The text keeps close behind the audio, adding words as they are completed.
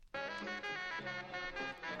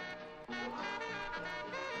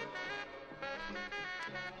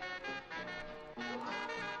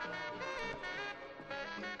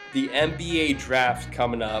The NBA draft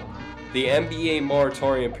coming up. The NBA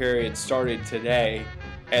moratorium period started today,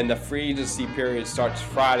 and the free agency period starts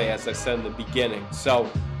Friday, as I said in the beginning.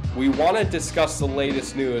 So we want to discuss the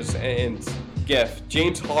latest news and gift.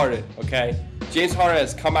 James Harden, okay? James Harden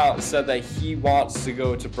has come out and said that he wants to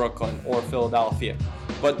go to Brooklyn or Philadelphia.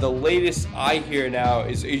 But the latest I hear now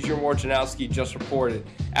is Adrian Wojnarowski just reported,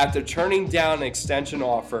 after turning down an extension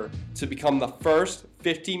offer to become the first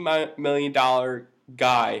 $50 million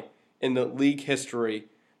guy in the league history,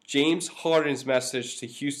 James Harden's message to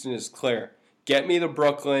Houston is clear. Get me to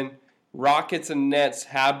Brooklyn. Rockets and Nets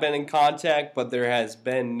have been in contact, but there has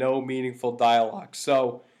been no meaningful dialogue.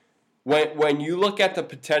 So when you look at the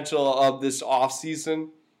potential of this offseason,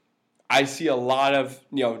 I see a lot of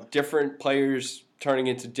different players turning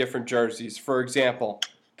into different jerseys. For example,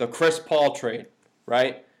 the Chris Paul trade,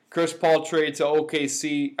 right? Chris Paul trade to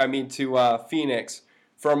Phoenix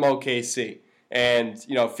from OKC. And,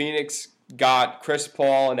 Phoenix got Chris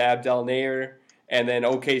Paul and Abdel Nader, and then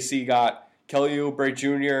OKC got Kelly Oubre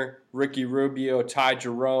Jr., Ricky Rubio, Ty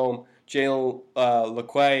Jerome, Jalen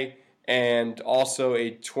Lecque, and also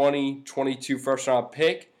a 2022 first-round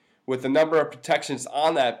pick with a number of protections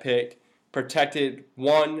on that pick, protected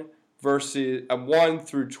 1 through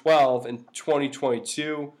 12 in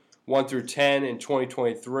 2022, 1 through 10 in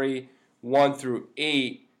 2023, 1 through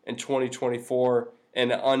 8 in 2024,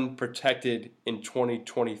 and unprotected in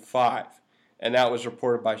 2025. And that was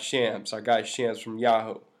reported by Shams, our guy Shams from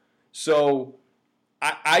Yahoo. So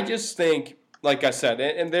I just think, like I said,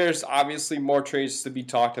 and there's obviously more trades to be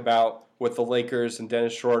talked about with the Lakers and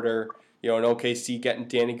Dennis Schroeder, and OKC getting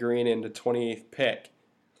Danny Green in the 28th pick.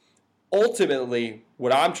 Ultimately,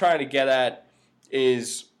 what I'm trying to get at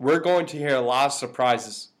is we're going to hear a lot of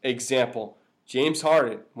surprises. Example, James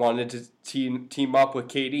Harden wanted to team up with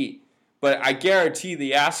KD. But I guarantee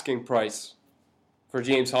the asking price for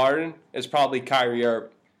James Harden is probably Kyrie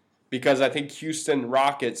Irving, because I think Houston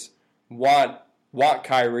Rockets want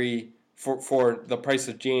Kyrie for the price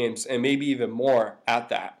of James, and maybe even more at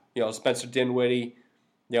that. Spencer Dinwiddie,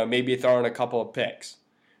 maybe throw in a couple of picks.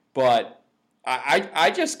 But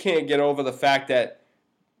I just can't get over the fact that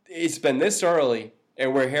it's been this early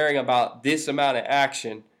and we're hearing about this amount of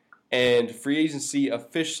action, and free agency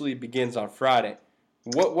officially begins on Friday.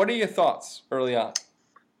 What are your thoughts early on?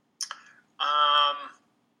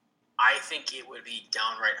 I think it would be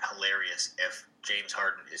downright hilarious if James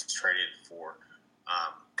Harden is traded for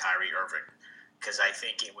Kyrie Irving, because I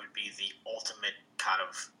think it would be the ultimate kind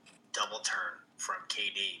of double turn from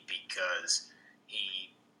KD, because he,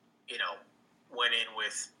 went in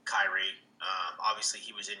with Kyrie. Obviously,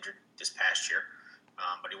 he was injured this past year,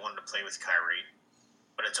 but he wanted to play with Kyrie.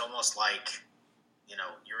 But it's almost like,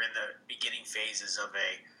 you're in the beginning phases of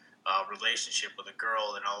a relationship with a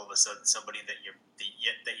girl, and all of a sudden somebody that you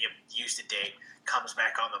used to date comes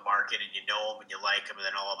back on the market, and you know him and you like him, and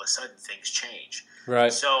then all of a sudden things change.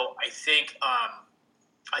 Right. So I think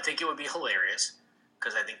it would be hilarious,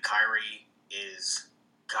 because I think Kyrie is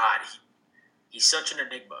he's such an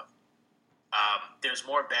enigma. There's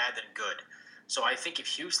more bad than good. So I think if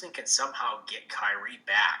Houston can somehow get Kyrie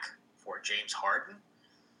back for James Harden,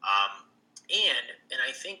 and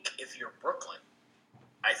I think if you're Brooklyn,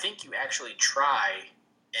 I think you actually try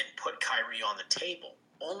and put Kyrie on the table,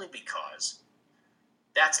 only because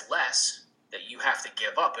that's less that you have to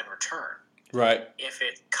give up in return. Right. If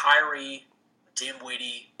it's Kyrie,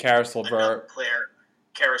 Dinwiddie, Caris LeVert,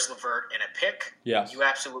 and a pick, yes, you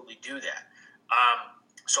absolutely do that.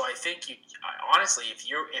 So I think honestly, if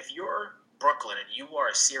you're Brooklyn and you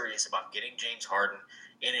are serious about getting James Harden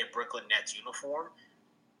in a Brooklyn Nets uniform,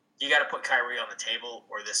 you got to put Kyrie on the table,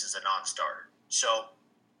 or this is a non-starter. So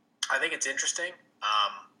I think it's interesting.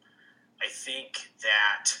 I think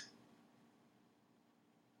that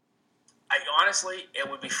honestly, it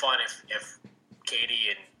would be fun if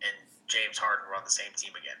KD and James Harden were on the same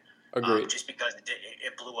team again. Agreed. Just because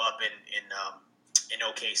it blew up in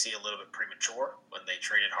OKC a little bit premature when they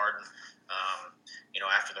traded Harden,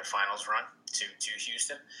 after their finals run to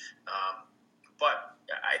Houston. But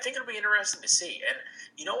I think it'll be interesting to see. And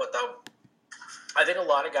you know what, though? I think a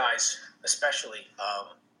lot of guys, especially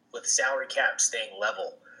with salary cap staying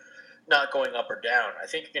level, not going up or down, I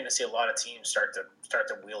think you're going to see a lot of teams start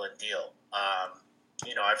to wheel and deal.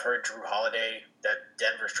 I've heard Drew Holiday that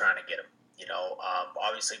Denver's trying to get him.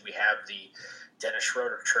 Obviously we have the Dennis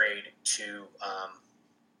Schroeder trade to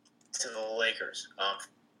the Lakers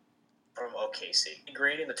from OKC.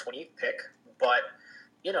 Green in the 20th pick, but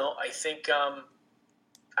I think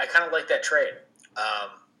I kind of like that trade.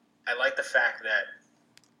 I like the fact that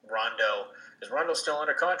because Rondo's still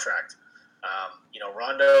under contract.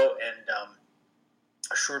 Rondo and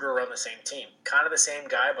Schroeder are on the same team. Kind of the same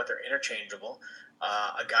guy, but they're interchangeable.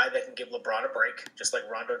 A guy that can give LeBron a break, just like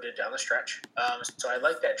Rondo did down the stretch. So I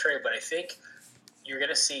like that trade, but I think you're going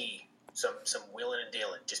to see some wheeling and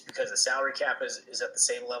dealing just because the salary cap is at the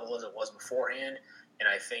same level as it was beforehand. And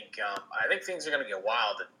I think things are going to get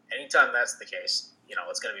wild. And anytime that's the case,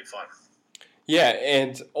 it's going to be fun. Yeah,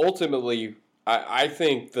 and ultimately, I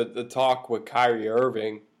think that the talk with Kyrie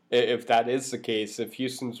Irving, if that is the case, if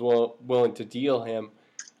Houston's willing to deal him,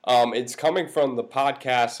 it's coming from the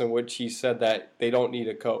podcast in which he said that they don't need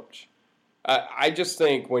a coach. I just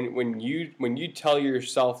think when you tell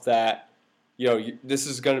yourself that this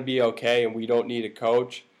is going to be okay and we don't need a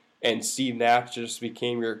coach, and Steve Nash just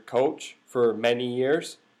became your coach for many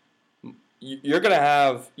years, you're going to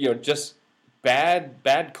have just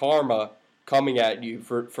bad karma coming at you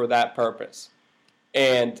for that purpose.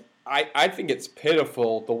 And I think it's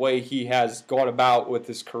pitiful the way he has gone about with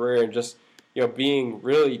his career and just being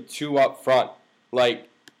really too upfront. Like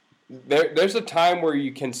there's a time where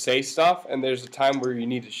you can say stuff and there's a time where you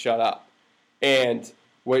need to shut up. And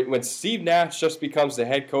when Steve Nash just becomes the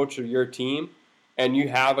head coach of your team and you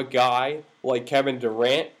have a guy like Kevin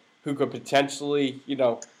Durant who could potentially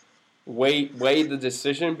weigh the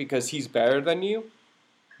decision because he's better than you,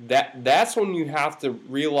 that's when you have to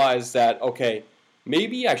realize that, okay,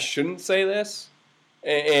 maybe I shouldn't say this.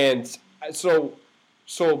 And so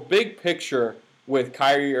big picture with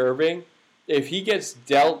Kyrie Irving, if he gets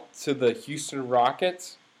dealt to the Houston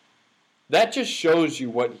Rockets, that just shows you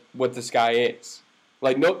what this guy is.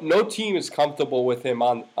 Like no team is comfortable with him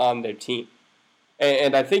on their team.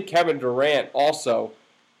 And I think Kevin Durant also,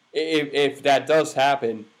 if that does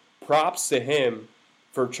happen, props to him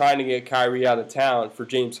for trying to get Kyrie out of town for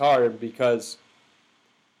James Harden, because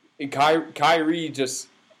Kyrie just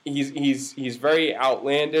he's very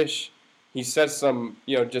outlandish. He says some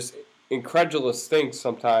just incredulous things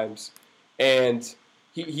sometimes, and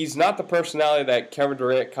he's not the personality that Kevin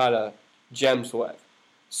Durant kind of gems with.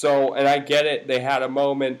 So, and I get it. They had a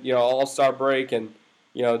moment, All-Star break, and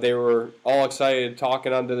they were all excited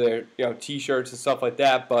talking under their T-shirts and stuff like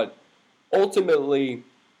that. But ultimately,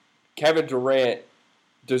 Kevin Durant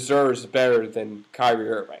deserves better than Kyrie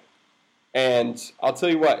Irving. And I'll tell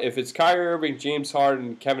you what, if it's Kyrie Irving, James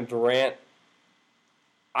Harden, Kevin Durant,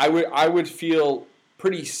 I would feel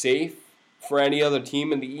pretty safe for any other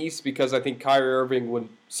team in the East, because I think Kyrie Irving would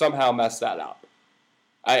somehow mess that up.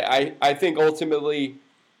 I think ultimately,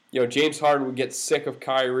 James Harden would get sick of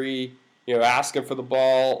Kyrie, asking for the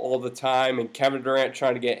ball all the time, and Kevin Durant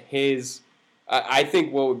trying to get his. I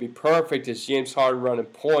think what would be perfect is James Harden running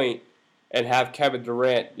point and have Kevin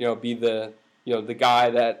Durant, be the guy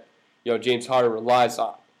that James Harden relies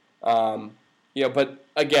on. But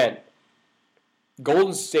again,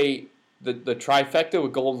 Golden State, the trifecta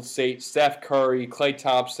with Golden State, Steph Curry, Klay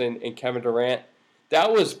Thompson, and Kevin Durant,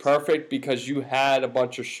 that was perfect because you had a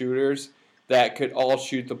bunch of shooters that could all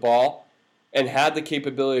shoot the ball and had the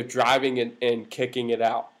capability of driving and kicking it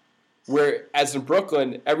out. Whereas in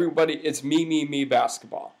Brooklyn, everybody, it's me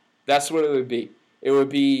basketball. That's what it would be. It would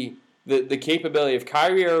be the capability of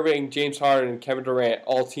Kyrie Irving, James Harden, and Kevin Durant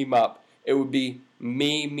all team up. It would be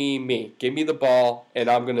me. Give me the ball, and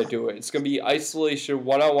I'm going to do it. It's going to be isolation,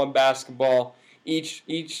 one-on-one basketball, each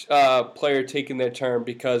player taking their turn,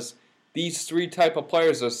 because these three type of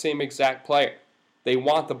players are the same exact player. They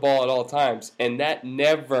want the ball at all times, and that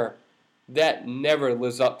never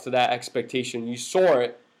lives up to that expectation. You saw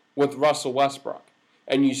it with Russell Westbrook,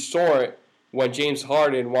 and you saw it when James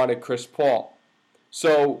Harden wanted Chris Paul.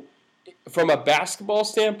 So, from a basketball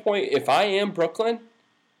standpoint, if I am Brooklyn,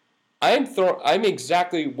 I'm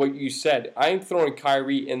exactly what you said. I am throwing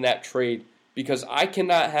Kyrie in that trade because I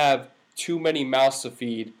cannot have too many mouths to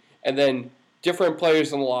feed and then different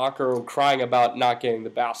players in the locker room crying about not getting the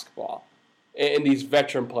basketball, and these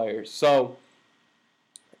veteran players. So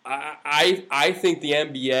I think the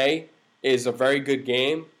NBA is a very good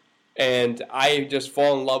game, and I just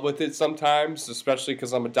fall in love with it sometimes, especially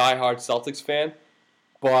because I'm a diehard Celtics fan.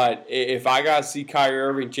 But if I got to see Kyrie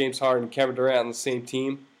Irving, James Harden, and Kevin Durant on the same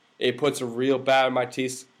team, it puts a real bad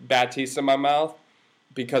taste in my mouth,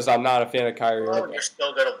 because I'm not a fan of Kyrie Irving. You're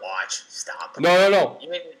still going to watch. Stop. No. You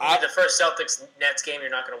mean the first Celtics-Nets game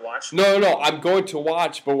you're not going to watch? No. I'm going to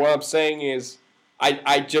watch, but what I'm saying is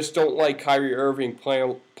I just don't like Kyrie Irving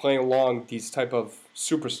playing along these type of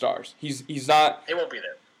superstars. He's not. He won't be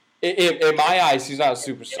there. In my eyes, he's not a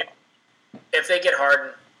superstar. If they get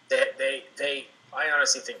Harden, I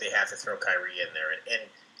honestly think they have to throw Kyrie in there. And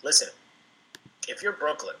listen, if you're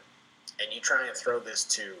Brooklyn and you try and throw this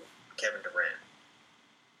to Kevin Durant,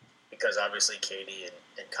 because obviously KD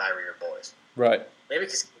and Kyrie are boys. Right. Maybe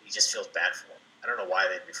because he just feels bad for him. I don't know why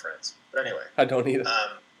they'd be friends. But anyway. I don't either.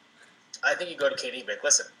 I think you go to KD and be like,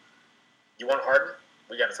 listen, you want Harden?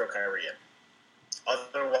 We got to throw Kyrie in.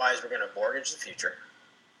 Otherwise, we're going to mortgage the future.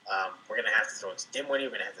 We're going to have to throw in Dinwiddie. We're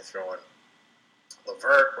going to have to throw in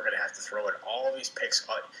LeVert. We're going to have to throw in all these picks.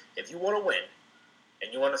 If you want to win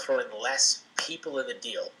and you want to throw in less people in the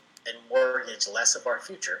deal and mortgage less of our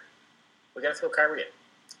future, we got to throw Kyrie in.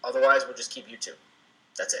 Otherwise, we'll just keep you two.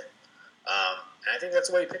 That's it. And I think that's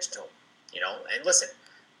the way you pitch it to him. You know, and listen,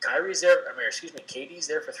 KD's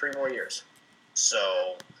there for 3 more years.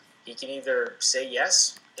 So he can either say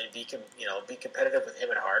yes and be competitive with him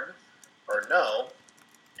and Harden, or no,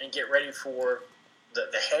 and get ready for the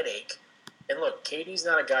headache. And look, KD's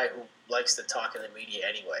not a guy who likes to talk in the media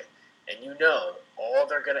anyway. And you know, all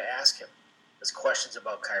they're going to ask him is questions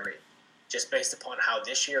about Kyrie, just based upon how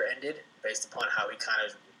this year ended, based upon how he kind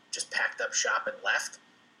of just packed up shop and left,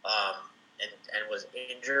 and was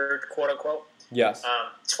injured, quote unquote. Yes.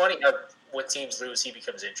 It's funny how when teams lose, he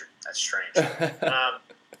becomes injured. That's strange.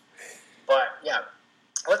 But yeah,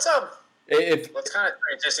 let's kind of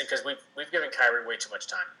transition because we've given Kyrie way too much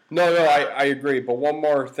time. No, I agree. But one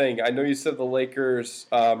more thing, I know you said the Lakers,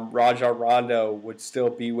 Rajon Rondo would still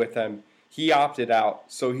be with them. He opted out,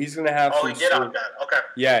 so he's going to have. Oh, he did opt out. Okay.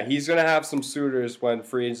 Yeah, he's going to have some suitors when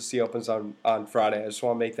free agency opens on Friday. I just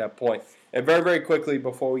want to make that point. And very, very quickly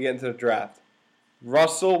before we get into the draft,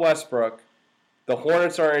 Russell Westbrook. The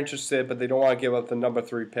Hornets are interested, but they don't want to give up the number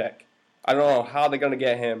 3 pick. I don't know how they're going to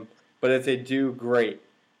get him, but if they do, great.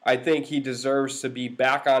 I think he deserves to be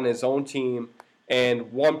back on his own team.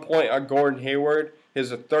 And 1 point on Gordon Hayward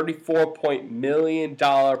is a $34 million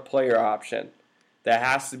player option that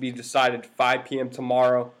has to be decided 5 p.m.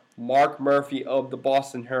 tomorrow. Mark Murphy of the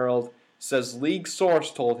Boston Herald says league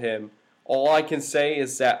source told him, all I can say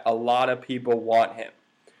is that a lot of people want him.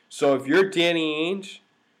 So if you're Danny Ainge,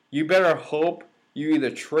 you better hope you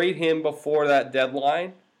either trade him before that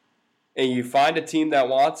deadline and you find a team that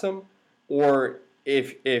wants him, or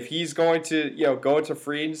if he's going to go into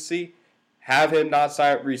free agency, have him not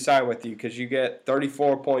re-sign with you because you get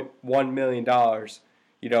 $34.1 million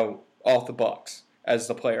off the Bucks as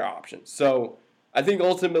the player option. So I think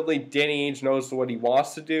ultimately Danny Ainge knows what he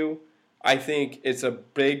wants to do. I think it's a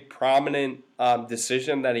big, prominent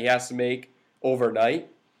decision that he has to make overnight.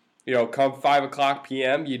 Come 5 o'clock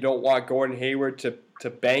p.m., you don't want Gordon Hayward to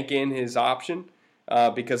bank in his option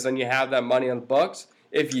because then you have that money on the Bucks.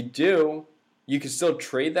 If you do, you can still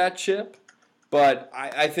trade that chip, but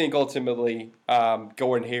I think ultimately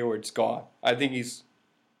Gordon Hayward's gone. I think he's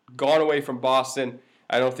gone away from Boston.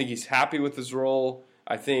 I don't think he's happy with his role.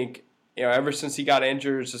 I think ever since he got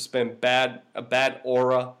injured, it's just been a bad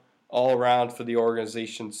aura all around for the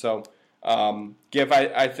organization. So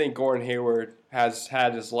I think Gordon Hayward has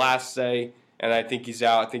had his last say, and I think he's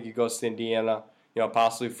out. I think he goes to Indiana,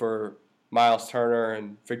 possibly for Miles Turner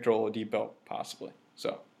and Victor Oladipo, possibly.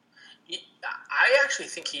 So, I actually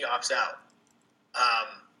think he opts out.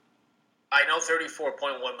 I know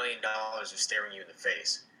 $34.1 million is staring you in the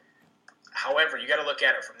face. However, you got to look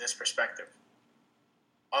at it from this perspective.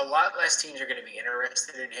 A lot less teams are going to be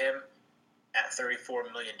interested in him at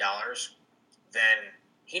 $34 million then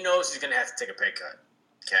he knows he's going to have to take a pay cut.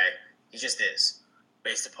 Okay? He just is.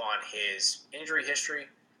 Based upon his injury history,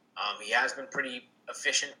 he has been pretty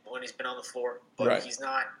efficient when he's been on the floor, but right. he's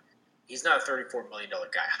not a $34 million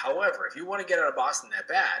guy. However, if you want to get out of Boston that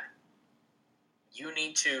bad, you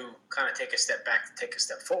need to kind of take a step back to take a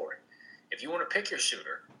step forward. If you want to pick your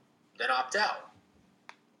suitor, then opt out.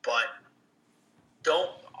 But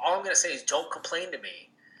all I'm going to say is don't complain to me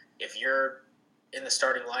if you're in the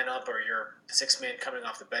starting lineup or you're the sixth man coming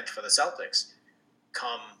off the bench for the Celtics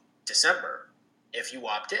come December if you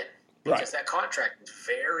opt in. Because that contract is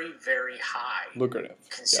very, very high. Lucrative.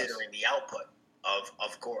 Considering the output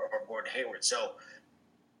of Gordon Hayward. So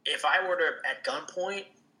if I were to, at gunpoint,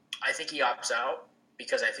 I think he opts out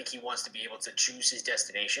because I think he wants to be able to choose his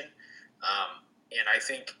destination. And I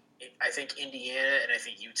think Indiana and I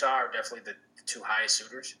think Utah are definitely the two highest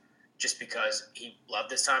suitors just because he loved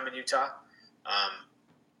his time in Utah.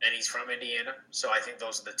 And he's from Indiana. So I think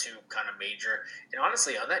those are the two kind of major. And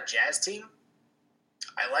honestly, on that Jazz team,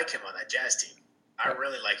 I like him on that Jazz team. I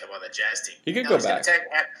really like him on that Jazz team. He could go back.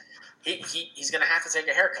 He's going to have to take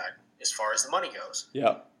a haircut as far as the money goes.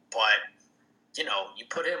 Yeah. But, you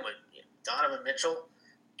put him with Donovan Mitchell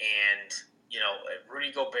and,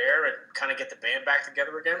 Rudy Gobert and kind of get the band back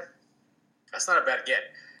together again. That's not a bad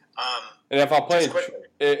get. And if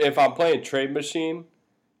I'm playing Trade Machine,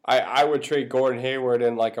 I would trade Gordon Hayward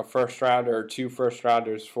in like a first rounder or 2 first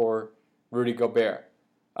rounders for Rudy Gobert,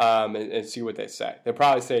 and see what they say. They'll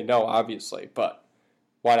probably say no, obviously, but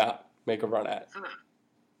why not make a run at it?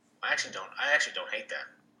 I actually don't hate that.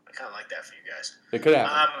 I kind of like that for you guys. It could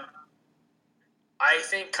happen. I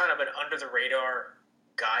think kind of an under the radar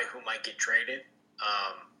guy who might get traded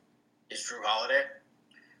is Drew Holiday.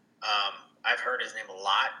 I've heard his name a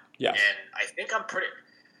lot, Yes. and I think I'm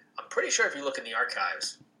pretty sure if you look in the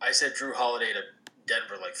archives, I said Drew Holiday to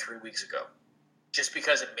Denver like 3 weeks ago, just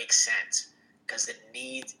because it makes sense. Because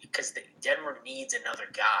Denver needs another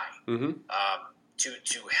guy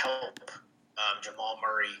to help Jamal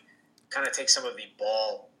Murray kind of take some of the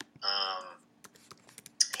ball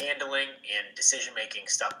handling and decision-making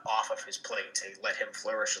stuff off of his plate to let him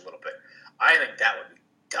flourish a little bit. I think that would be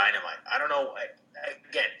dynamite. I don't know.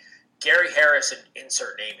 Again, Gary Harris, and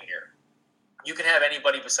insert name here. You can have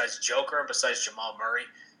anybody besides Joker and besides Jamal Murray.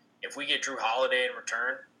 If we get Drew Holiday in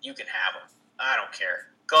return, you can have him. I don't care.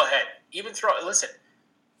 Go ahead. Even if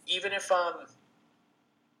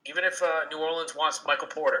New Orleans wants Michael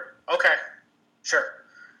Porter, okay, sure,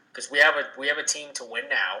 because we have a team to win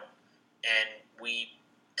now, and we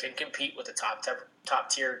can compete with the top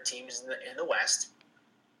tier teams in the West.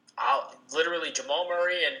 I'll literally Jamal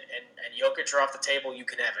Murray and Jokic are off the table. You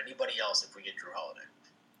can have anybody else if we get Drew Holiday.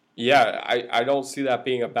 Yeah, I don't see that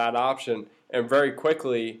being a bad option. And very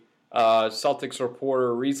quickly, Celtics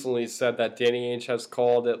reporter recently said that Danny Ainge has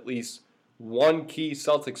called at least one key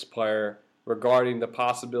Celtics player regarding the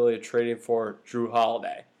possibility of trading for Drew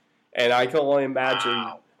Holiday. And I can only imagine.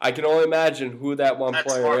 Wow. I can only imagine who that one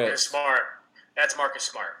player Marcus is. Smart. That's Marcus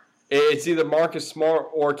Smart. It's either Marcus Smart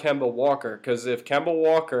or Kemba Walker. Because if Kemba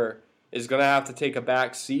Walker is going to have to take a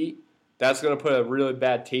back seat, that's going to put a really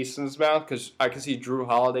bad taste in his mouth. Because I can see Drew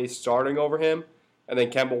Holiday starting over him, and then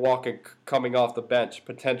Kemba Walker coming off the bench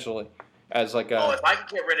potentially as like a. Oh, if I could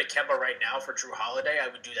get rid of Kemba right now for Drew Holiday, I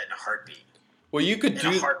would do that in a heartbeat. Well, you could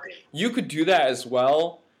do that as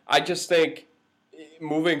well. I just think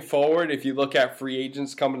moving forward, if you look at free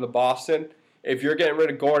agents coming to Boston, if you're getting rid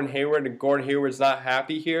of Gordon Hayward and Gordon Hayward's not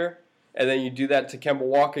happy here, and then you do that to Kemba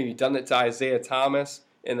Walker, you've done it to Isaiah Thomas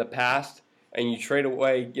in the past, and you trade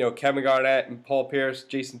away, Kevin Garnett and Paul Pierce,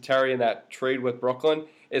 Jason Terry in that trade with Brooklyn,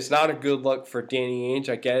 it's not a good look for Danny Ainge.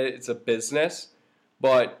 I get it; it's a business,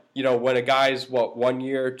 but when a guy's 1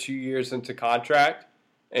 year, 2 years into contract,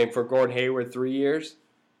 and for Gordon Hayward 3 years,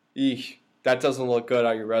 that doesn't look good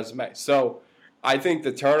on your resume. So I think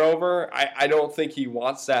the turnover, I don't think he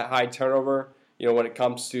wants that high turnover, when it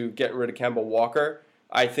comes to getting rid of Kemba Walker.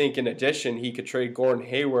 I think in addition, he could trade Gordon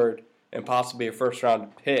Hayward and possibly a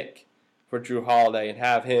first-round pick for Drew Holiday and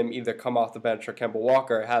have him either come off the bench or Kemba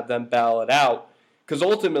Walker, have them battle it out. Because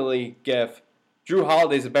ultimately, Drew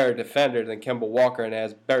Holiday's a better defender than Kemba Walker and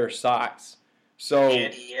has better size.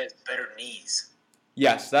 And he has better knees.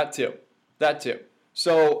 Yes, that too.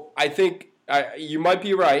 So I think you might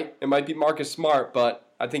be right. It might be Marcus Smart, but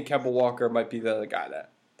I think Kemba Walker might be the other guy that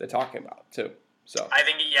they're talking about too. So I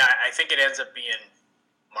think it ends up being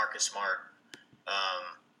Marcus Smart.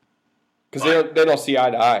 Because they don't see eye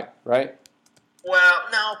to eye, right? Well,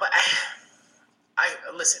 no, but I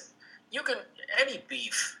listen. You can any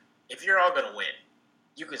beef if you're all going to win,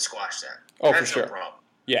 you can squash that. Oh, That's for sure. No problem.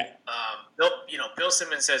 Yeah. Bill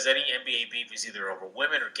Simmons says any NBA beef is either over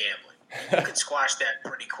women or gambling. You can squash that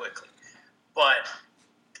pretty quickly. But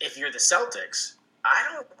if you're the Celtics,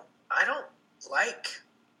 I don't like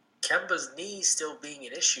Kemba's knee still being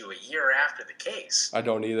an issue a year after the case. I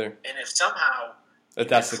don't either. And if somehow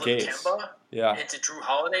that's the case, Kemba into Drew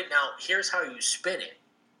Holiday, now here's how you spin it.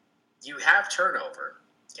 You have turnover.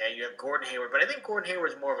 Okay, you have Gordon Hayward, but I think Gordon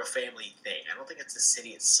Hayward is more of a family thing. I don't think it's the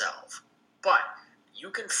city itself. But you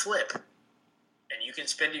can flip, and you can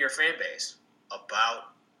spin to your fan base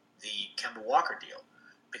about the Kemba Walker deal.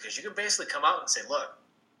 Because you can basically come out and say, look,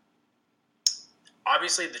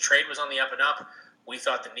 obviously the trade was on the up and up. We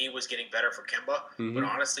thought the knee was getting better for Kemba. Mm-hmm. But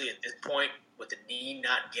honestly, at this point, with the knee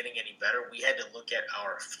not getting any better, we had to look at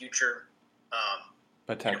our future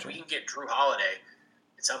potential. If we can get Drew Holiday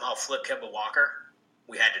and somehow flip Kemba Walker,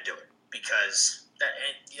 we had to do it. Because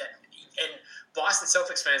and Boston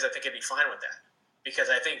Celtics fans, I think, would be fine with that. Because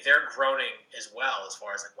I think they're groaning as well as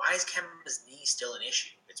far as, why is Kemba's knee still an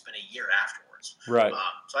issue? It's been a year afterwards. Right.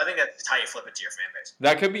 So I think that's how you flip it to your fan base.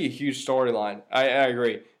 That could be a huge storyline. I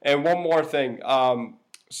agree. And one more thing.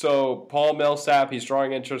 So Paul Millsap, he's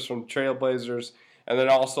drawing interest from Trailblazers. And then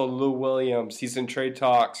also Lou Williams, he's in trade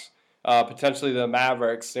talks. Potentially the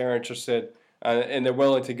Mavericks, they're interested. And they're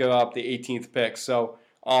willing to give up the 18th pick. So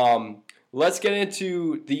let's get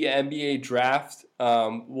into the NBA draft.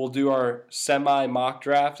 We'll do our semi-mock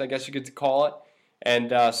draft, I guess you could call it.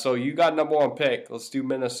 And so you got number one pick. Let's do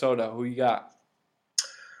Minnesota. Who you got?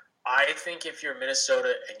 I think if you're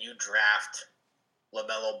Minnesota and you draft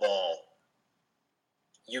LaMelo Ball,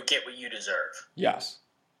 you get what you deserve. Yes.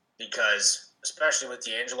 Because, especially with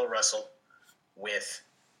D'Angelo Russell, with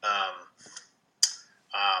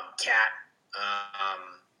Cat,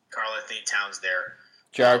 Karl Anthony Towns there.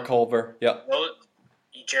 Jarrett Culver. Yep.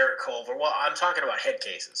 Jarrett Culver. Well, I'm talking about head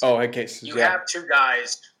cases. Oh, head cases. You have two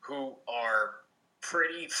guys who are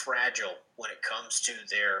pretty fragile when it comes to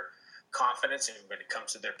their confidence and when it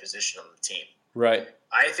comes to their position on the team. Right.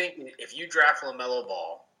 I think if you draft LaMelo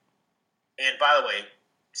Ball, and by the way,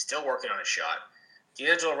 still working on a shot,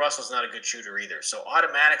 D'Angelo Russell's not a good shooter either. So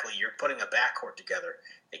automatically you're putting a backcourt together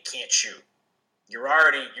that can't shoot. You're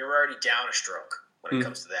already down a stroke when it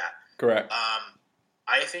comes to that. Correct.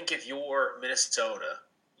 I think if you're Minnesota,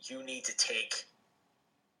 you need to take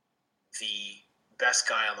the best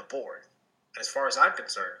guy on the board. And as far as I'm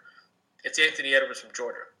concerned, it's Anthony Edwards from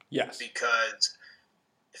Georgia. Yes. Because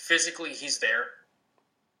physically he's there.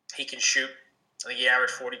 He can shoot. I think he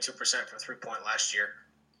averaged 42% from three-point last year.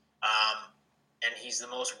 And he's the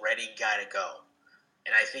most ready guy to go.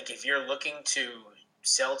 And I think if you're looking to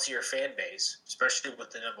sell to your fan base, especially with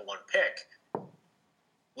the number one pick,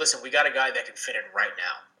 listen, we got a guy that can fit in right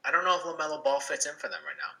now. I don't know if LaMelo Ball fits in for them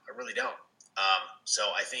right now. I really don't. So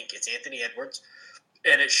I think it's Anthony Edwards,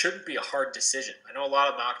 and it shouldn't be a hard decision. I know a lot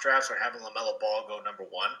of mock drafts are having LaMelo Ball go number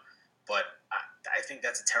one, but I think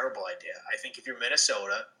that's a terrible idea. I think if you're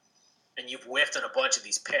Minnesota and you've whiffed on a bunch of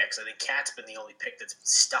these picks, I think Cat's been the only pick that's been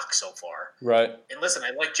stuck so far. Right. And listen,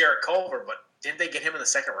 I like Jarrett Culver, but didn't they get him in the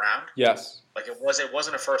second round? Yes. Like it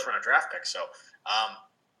wasn't a first round draft pick. So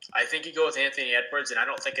I think you go with Anthony Edwards, and I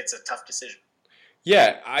don't think it's a tough decision.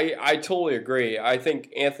 Yeah, I totally agree. I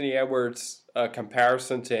think Anthony Edwards'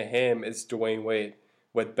 comparison to him is Dwayne Wade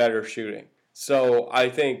with better shooting. So I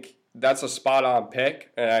think that's a spot-on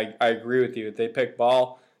pick, and I agree with you. If they pick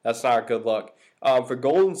Ball, that's not a good look. For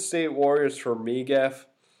Golden State Warriors, for me, Geff,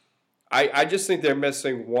 I just think they're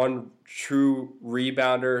missing one true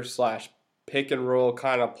rebounder / pick-and-roll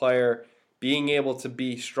kind of player, being able to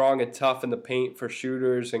be strong and tough in the paint for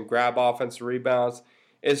shooters and grab offensive rebounds.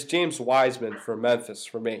 It's James Wiseman for Memphis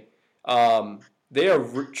for me. They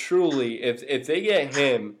are truly, if they get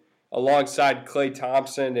him alongside Klay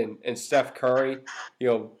Thompson and Steph Curry,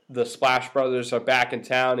 the Splash Brothers are back in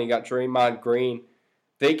town. And you got Draymond Green.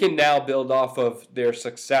 They can now build off of their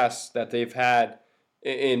success that they've had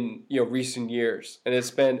in recent years, and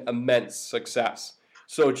it's been immense success.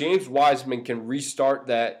 So James Wiseman can restart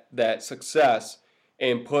that success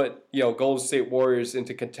and put Golden State Warriors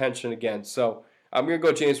into contention again. So I'm going to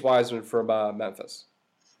go James Wiseman from Memphis.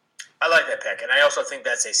 I like that pick, and I also think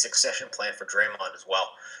that's a succession plan for Draymond as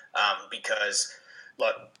well. Because,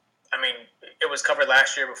 look, I mean, it was covered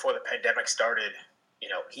last year before the pandemic started.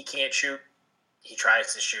 He can't shoot. He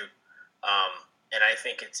tries to shoot. And I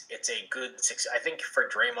think it's a good success. I think for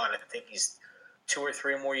Draymond, I think he's 2 or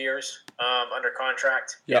 3 more years under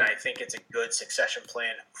contract. Yep. And I think it's a good succession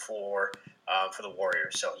plan for the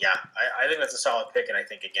Warriors. So, yeah, I think that's a solid pick, and I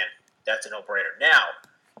think, again, that's a no-brainer. Now,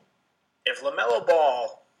 if LaMelo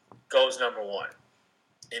Ball goes number one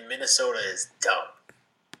and Minnesota is dumb,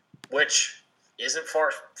 which isn't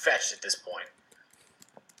far-fetched at this point,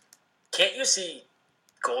 can't you see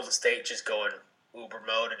Golden State just going uber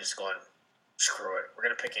mode and just going, screw it, we're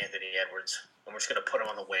going to pick Anthony Edwards, and we're just going to put him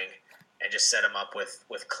on the wing and just set him up with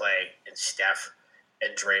Klay and Steph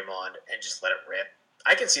and Draymond and just let it rip?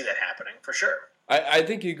 I can see that happening for sure. I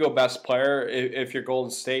think you go best player if you're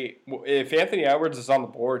Golden State. If Anthony Edwards is on the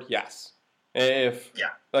board, yes.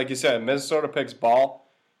 Like you said, Minnesota picks Ball,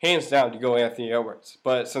 hands down, you go Anthony Edwards.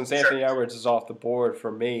 But since Anthony Edwards is off the board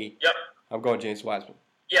for me, I'm going James Wiseman.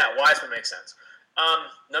 Yeah, Wiseman makes sense.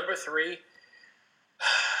 Number 3.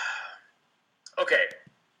 Okay.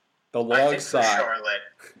 The long side.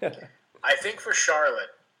 I think for Charlotte,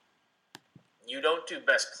 you don't do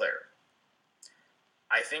best player.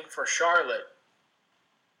 I think for Charlotte,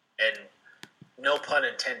 and no pun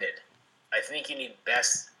intended, I think you need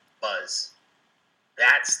best buzz.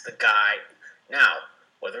 That's the guy. Now,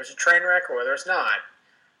 whether it's a train wreck or whether it's not,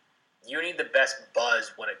 you need the best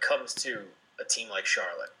buzz when it comes to a team like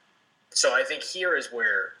Charlotte. So I think here is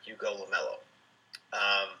where you go LaMelo.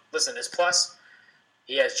 Listen, his plus,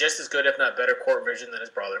 he has just as good, if not better, court vision than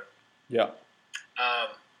his brother. Yeah. I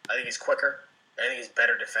think he's quicker. I think he's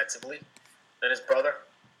better defensively than his brother.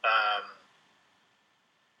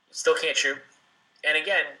 Still can't shoot. And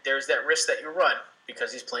again, there's that risk that you run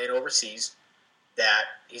because he's playing overseas. that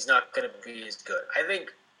he's not going to be as good. I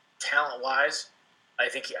think talent-wise, I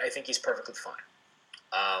think he's perfectly fine.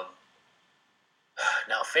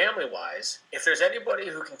 Now, family-wise, if there's anybody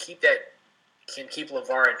who can keep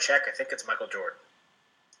LeVar in check, I think it's Michael Jordan.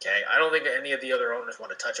 Okay, I don't think any of the other owners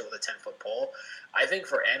want to touch it with a 10-foot pole. I think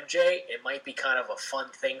for MJ, it might be kind of a fun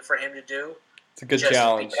thing for him to do. It's a good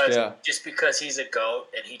challenge, just because he's a GOAT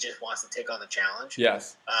and he just wants to take on the challenge.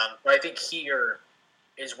 Yes. But I think here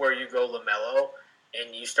is where you go LaMelo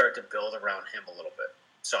and you start to build around him a little bit.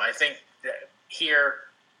 So I think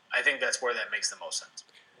that's where that makes the most sense.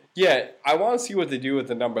 Yeah, I want to see what they do with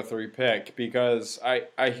the number 3 pick because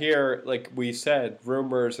I hear, like we said,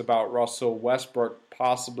 rumors about Russell Westbrook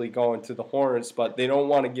possibly going to the Hornets, but they don't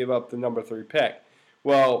want to give up the number 3 pick.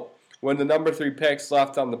 Well, when the number 3 pick's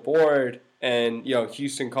left on the board and,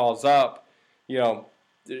 Houston calls up,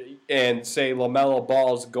 and say LaMelo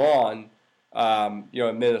Ball's gone,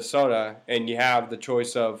 in Minnesota, and you have the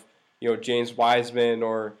choice of, James Wiseman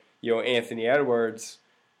or, Anthony Edwards,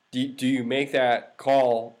 do you make that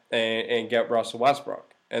call and get Russell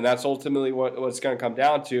Westbrook? And that's ultimately what it's going to come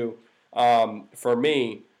down to for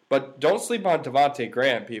me. But don't sleep on Devontae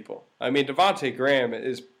Graham, people. I mean, Devontae Graham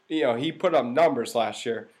is, he put up numbers last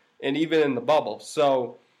year and even in the bubble.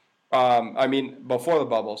 So, before the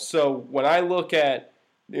bubble. So when I look at,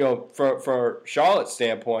 for Charlotte's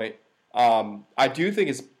standpoint, I do think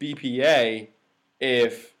it's BPA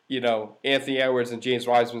if, Anthony Edwards and James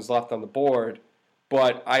Wiseman's left on the board.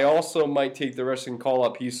 But I also might take the risk and call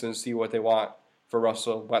up Houston and see what they want for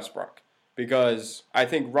Russell Westbrook. Because I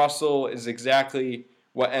think Russell is exactly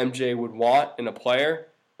what MJ would want in a player.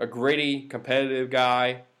 A gritty, competitive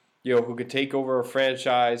guy, who could take over a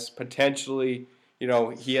franchise. Potentially,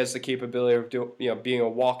 he has the capability of being a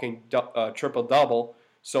walking triple-double.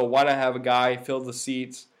 So why not have a guy fill the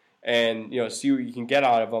seats and, see what you can get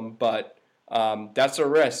out of him. But that's a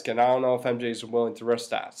risk, and I don't know if MJ is willing to risk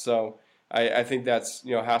that. So I think that's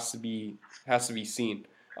has to be seen.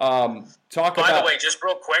 By the way, just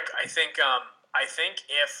real quick, I think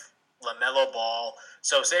if LaMelo Ball,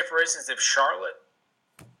 so say for instance, if Charlotte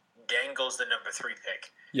dangles the number 3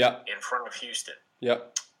 pick, in front of Houston,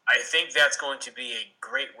 I think that's going to be a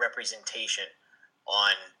great representation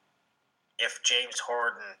on if James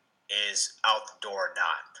Harden is out the door or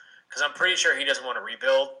not, because I'm pretty sure he doesn't want to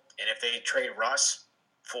rebuild, and if they trade Russ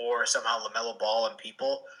for somehow LaMelo Ball and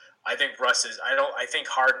people. I think I think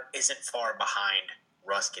Harden isn't far behind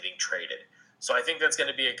Russ getting traded. So I think that's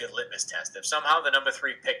going to be a good litmus test. If somehow the number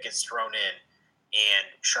 3 pick gets thrown in and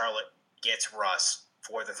Charlotte gets Russ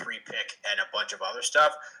for the 3 pick and a bunch of other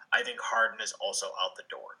stuff, I think Harden is also out the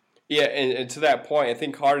door. Yeah, and to that point, I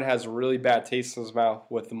think Harden has a really bad taste in his mouth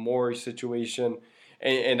with the Morey situation.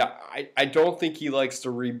 And I don't think he likes to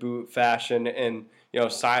reboot fashion and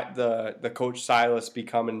the coach Silas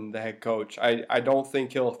becoming the head coach. I don't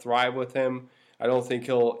think he'll thrive with him. I don't think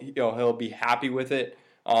he'll be happy with it.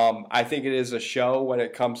 I think it is a show when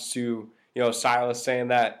it comes to Silas saying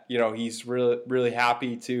that he's really really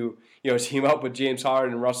happy to team up with James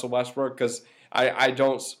Harden and Russell Westbrook, because I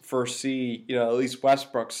don't foresee at least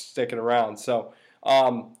Westbrook sticking around. So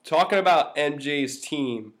talking about MJ's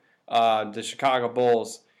team, the Chicago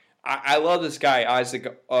Bulls. I love this guy,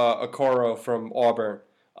 Isaac Okoro from Auburn.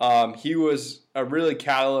 He was a really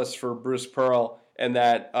catalyst for Bruce Pearl and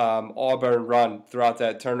that Auburn run throughout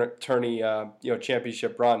that tourney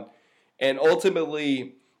championship run. And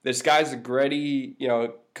ultimately, this guy's a gritty,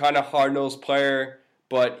 kind of hard-nosed player,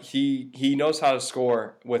 but he knows how to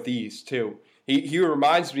score with ease too. He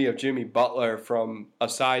reminds me of Jimmy Butler from a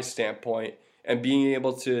size standpoint and being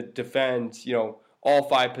able to defend, all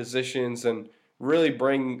 5 positions and really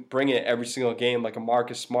bring it every single game, like a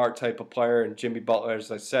Marcus Smart type of player and Jimmy Butler,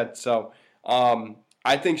 as I said. So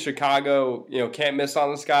I think Chicago, can't miss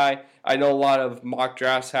on this guy. I know a lot of mock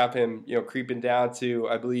drafts have him, creeping down to,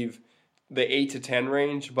 I believe, the 8 to 10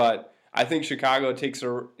 range, but I think Chicago takes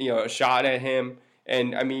a shot at him.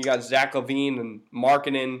 And I mean, you got Zach LaVine and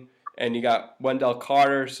Markkanen, and you got Wendell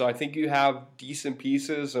Carter. So I think you have decent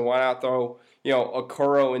pieces, and why not throw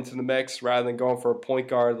Okoro into the mix rather than going for a point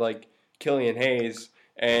guard like Killian Hayes,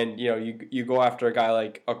 and you go after a guy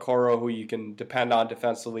like Okoro who you can depend on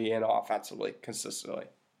defensively and offensively consistently.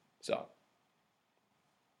 So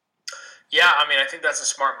yeah, I mean, I think that's a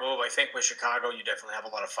smart move. I think with Chicago, you definitely have a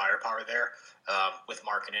lot of firepower there with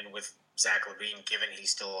Markkanen, with Zach LaVine, given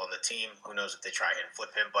he's still on the team. Who knows if they try and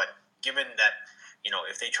flip him, but given that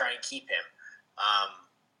if they try and keep him,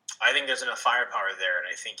 I think there's enough firepower there, and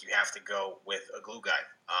I think you have to go with a glue guy.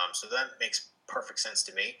 So that makes perfect sense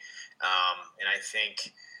to me. And I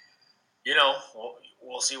think,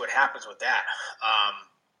 we'll see what happens with that.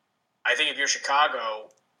 I think if you're Chicago,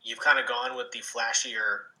 you've kind of gone with the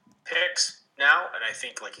flashier picks now, and I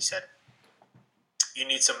think, like you said, you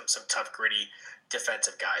need some tough, gritty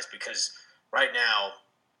defensive guys because right now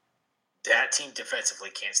that team defensively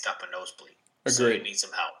can't stop a nosebleed. Agreed. So you need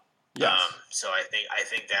some help. Yes. So I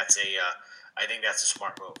think that's a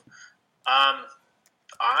smart move.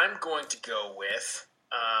 I'm going to go with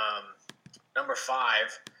number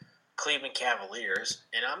 5, Cleveland Cavaliers,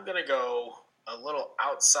 and I'm going to go a little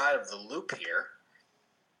outside of the loop here,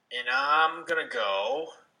 and I'm going to go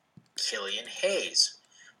Killian Hayes,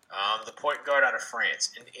 the point guard out of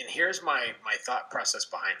France. And here's my thought process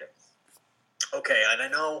behind it. Okay, and I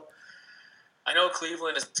know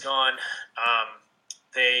Cleveland is gone.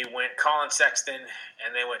 They went Colin Sexton,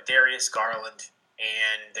 and they went Darius Garland,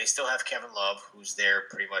 and they still have Kevin Love, who's there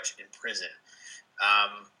pretty much in prison.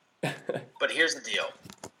 But here's the deal.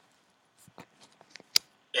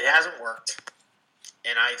 It hasn't worked,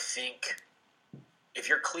 and I think if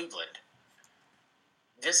you're Cleveland,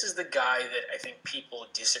 this is the guy that I think people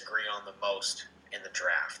disagree on the most in the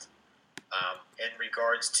draft. In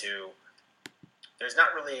regards to, there's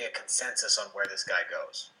not really a consensus on where this guy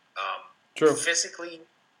goes. True.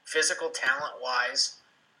 Physical talent-wise,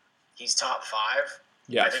 he's top 5.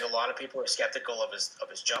 Yes. I think a lot of people are skeptical of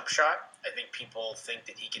his jump shot. I think people think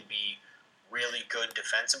that he can be really good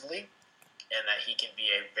defensively, and that he can be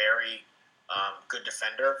a very good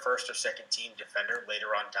defender, first or second team defender later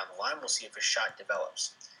on down the line. We'll see if his shot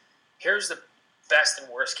develops. Here's the best and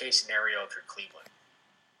worst case scenario if you're Cleveland.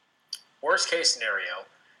 Worst case scenario,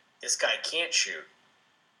 this guy can't shoot,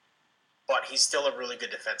 but he's still a really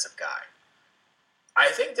good defensive guy. I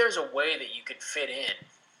think there's a way that you could fit in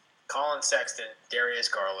Colin Sexton, Darius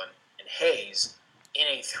Garland, and Hayes in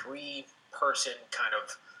a 3-person kind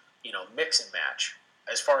of, mix and match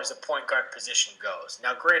as far as the point guard position goes.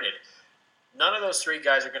 Now, granted, none of those 3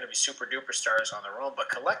 guys are going to be super duper stars on their own, but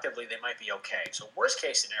collectively they might be okay. So worst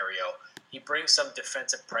case scenario, he brings some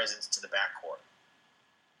defensive presence to the backcourt.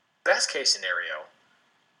 Best case scenario,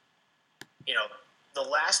 the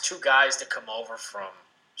last 2 guys to come over from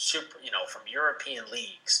from European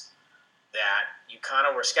leagues that you kind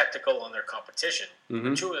of were skeptical on their competition.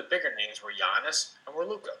 Mm-hmm. 2 of the bigger names were Giannis and were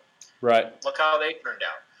Luka. Right. Look how they turned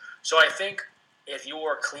out. So I think if you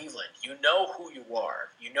are Cleveland, you know who you are.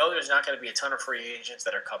 You know there's not going to be a ton of free agents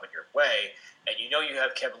that are coming your way, and you know you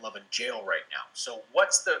have Kevin Love in jail right now. So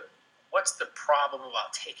what's the problem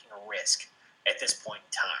about taking a risk at this point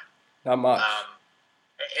in time? Not much.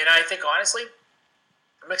 And I think, honestly,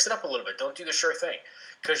 mix it up a little bit. Don't do the sure thing.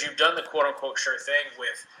 Because you've done the quote-unquote sure thing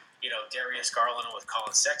with, Darius Garland and with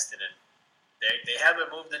Colin Sexton, and they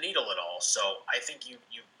haven't moved the needle at all. So I think you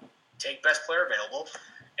take best player available,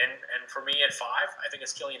 and for me at 5, I think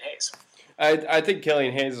it's Killian Hayes. I think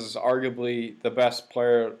Killian Hayes is arguably the best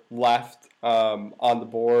player left on the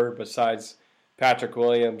board besides Patrick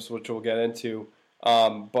Williams, which we'll get into.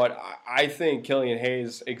 But I think Killian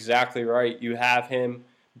Hayes, exactly right. You have him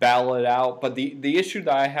battle it out. But the issue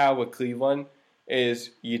that I have with Cleveland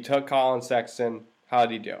is you took Colin Sexton. How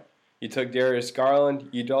did he do? You took Darius Garland.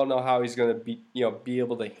 You don't know how he's going to be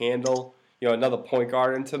able to handle another point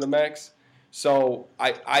guard into the mix. So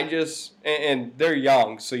I just, and they're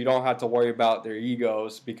young, so you don't have to worry about their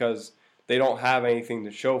egos because they don't have anything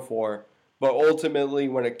to show for. But ultimately,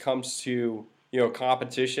 when it comes to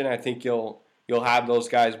competition, I think you'll have those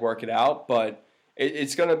guys work it out. But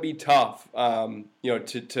it's going to be tough,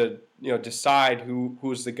 to decide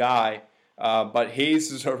who's the guy. But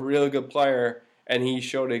Hayes is a really good player, and he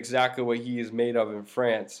showed exactly what he is made of in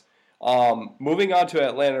France. Moving on to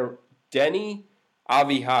Atlanta, Deni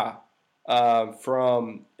Avdija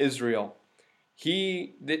from Israel.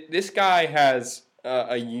 This guy has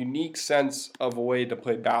a unique sense of a way to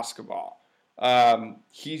play basketball.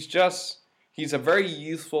 He's a very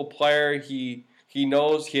youthful player. He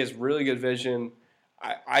knows he has really good vision.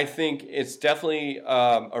 I think it's definitely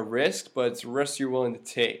a risk, but it's a risk you're willing to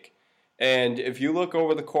take. And if you look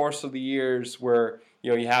over the course of the years where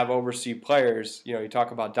you have overseas players, you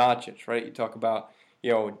talk about Doncic, right? You talk about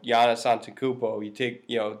Giannis Antetokounmpo. You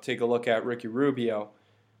take a look at Ricky Rubio.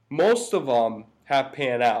 Most of them have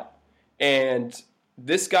panned out, and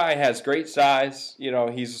this guy has great size.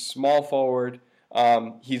 He's a small forward.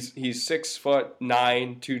 He's 6'9",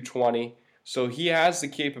 220. So he has the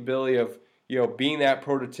capability of being that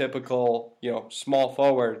prototypical small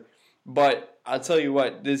forward. But I'll tell you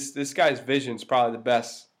what, this guy's vision is probably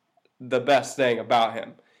the best thing about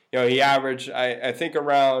him. He averaged, I think,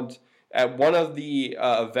 around at one of the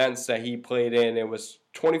events that he played in, it was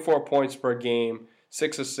 24 points per game,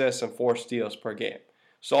 6 assists, and 4 steals per game.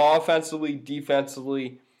 So offensively,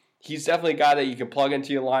 defensively, he's definitely a guy that you can plug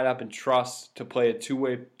into your lineup and trust to play a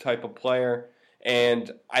two-way type of player.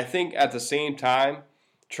 And I think at the same time,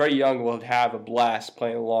 Trae Young will have a blast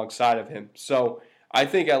playing alongside of him. So I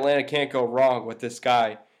think Atlanta can't go wrong with this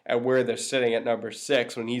guy at where they're sitting at number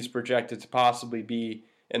 6 when he's projected to possibly be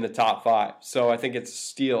in the top 5. So I think it's a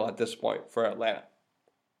steal at this point for Atlanta.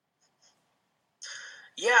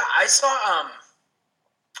 Yeah, I saw,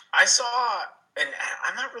 and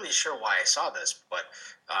I'm not really sure why I saw this, but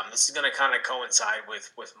this is going to kind of coincide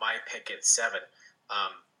with my pick at 7.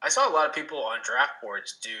 I saw a lot of people on draft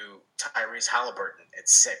boards do Tyrese Halliburton at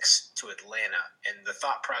 6 to Atlanta, and the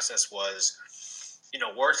thought process was,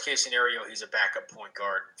 worst case scenario, he's a backup point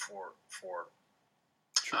guard for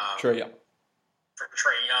Trae Young. For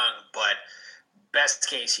Trae Young, but best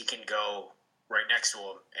case he can go right next to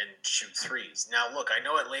him and shoot threes. Now, look, I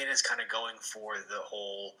know Atlanta's kind of going for the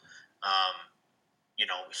whole,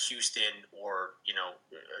 Houston or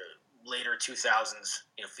later 2000s,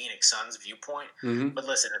 Phoenix Suns viewpoint. Mm-hmm. But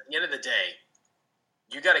listen, at the end of the day,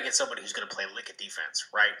 you got to get somebody who's going to play lick a defense,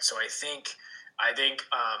 right? So I think Ivy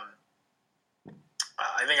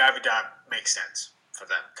makes sense for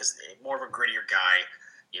them because more of a grittier guy,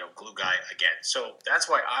 glue guy again. So that's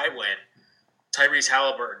why I went Tyrese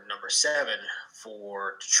Halliburton, number 7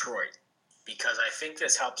 for Detroit, because I think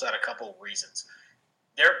this helps out a couple of reasons.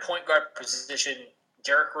 Their point guard position,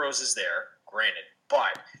 Derrick Rose is there, granted,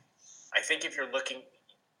 but I think if you're going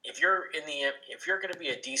to be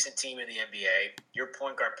a decent team in the NBA, your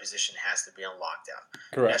point guard position has to be on lockdown.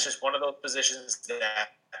 Correct. That's just one of those positions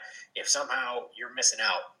that if somehow you're missing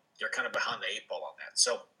out, you're kind of behind the 8 ball on that.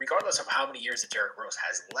 So regardless of how many years that Derrick Rose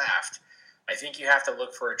has left, I think you have to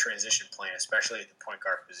look for a transition plan, especially at the point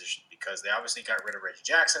guard position, because they obviously got rid of Reggie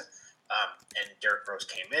Jackson, and Derrick Rose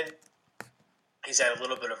came in. He's had a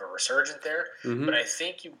little bit of a resurgence there, Mm-hmm. but I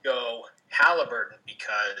think you go Halliburton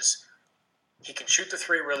because he can shoot the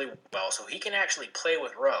 3 really well, so he can actually play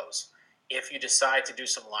with Rose if you decide to do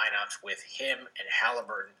some lineups with him and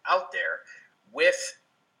Halliburton out there with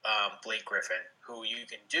Blake Griffin, who you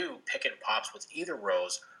can do pick and pops with either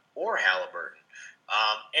Rose or Halliburton.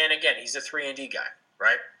 And again, he's a 3-and-D guy,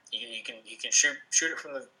 right? He can shoot it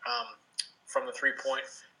from the 3-point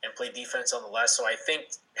and play defense on the left. So I think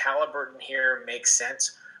Halliburton here makes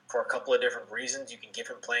sense for a couple of different reasons. You can give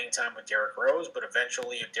him playing time with Derrick Rose, but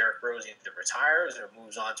eventually if Derrick Rose either retires or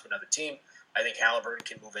moves on to another team, I think Halliburton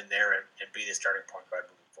can move in there and be the starting point guard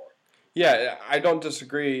moving forward. Yeah, I don't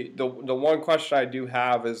disagree. The one question I do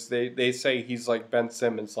have is they say he's like Ben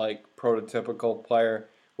Simmons, like prototypical player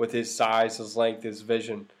with his size, his length, his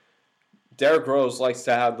vision. Derrick Rose likes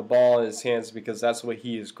to have the ball in his hands because that's what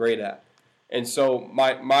he is great at. And so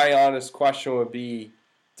my honest question would be,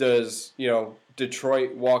 does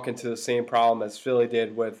Detroit walk into the same problem as Philly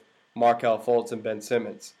did with Markelle Fultz and Ben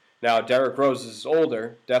Simmons? Now, Derrick Rose is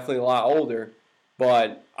older, definitely a lot older,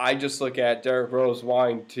 but I just look at Derrick Rose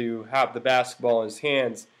wanting to have the basketball in his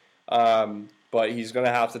hands, but he's going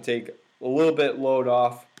to have to take a little bit load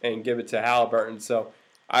off and give it to Halliburton. So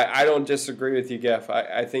I don't disagree with you, Geff.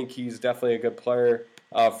 I think he's definitely a good player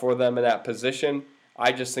for them in that position.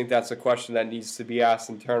 I just think that's a question that needs to be asked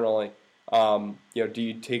internally. Do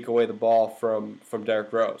you take away the ball from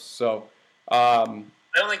Derrick Rose? So I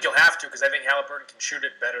don't think you'll have to, because I think Halliburton can shoot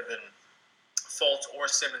it better than Fultz or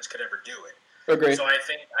Simmons could ever do it. Agreed. So I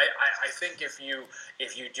think if you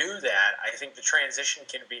do that, I think the transition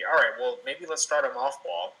can be, all right, well, maybe let's start him off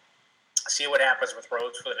ball, see what happens with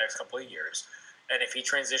Rhodes for the next couple of years, and if he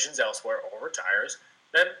transitions elsewhere or retires,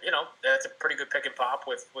 then that's a pretty good pick and pop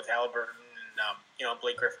with Halliburton and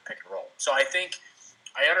Blake Griffin pick and roll. So I think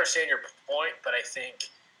I understand your point, but I think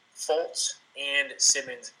Fultz and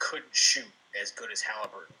Simmons couldn't shoot as good as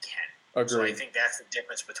Halliburton can. Agreed. So I think that's the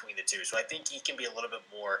difference between the two. So I think he can be a little bit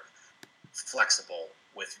more flexible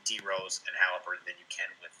with D Rose and Halliburton than you can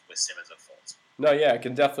with Simmons and Fultz. No, yeah, I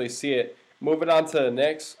can definitely see it. Moving on to the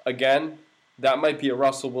Knicks, again, that might be a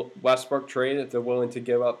Russell Westbrook trade if they're willing to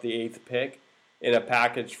give up the 8th pick in a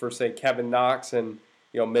package for, say, Kevin Knox and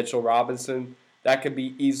Mitchell Robinson. That could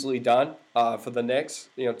be easily done for the Knicks.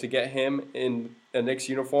 To get him in a Knicks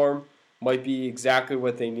uniform might be exactly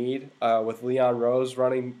what they need with Leon Rose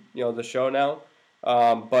running the show now.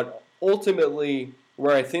 But ultimately,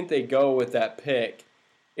 where I think they go with that pick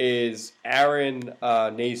is Aaron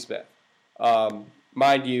Naismith.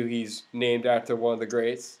 Mind you, he's named after one of the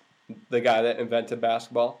greats, the guy that invented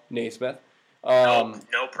basketball, Naismith.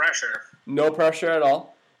 No pressure. No pressure at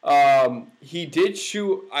all. He did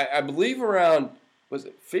shoot, I believe, around,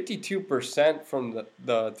 52% from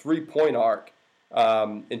the three-point arc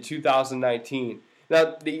in 2019.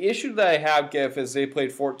 Now, the issue that I have, Giff, is they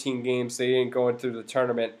played 14 games. They didn't go into the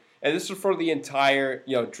tournament. and this was for the entire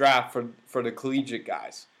draft for the collegiate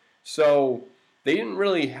guys. So they didn't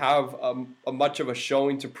really have a much of a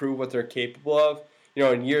showing to prove what they're capable of.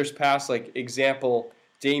 In years past, like example,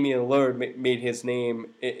 Damian Lillard made his name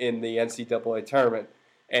in the NCAA tournament,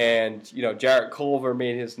 and Jarrett Culver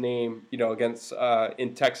made his name against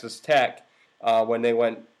in Texas Tech when they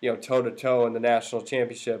went toe to toe in the national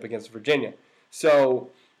championship against Virginia. So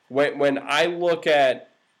when I look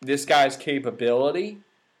at this guy's capability,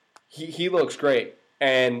 he looks great,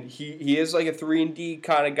 and he is like a 3-and-D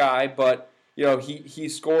kind of guy, but he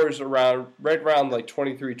scores right around like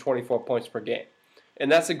 23, 24 points per game. And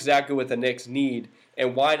that's exactly what the Knicks need.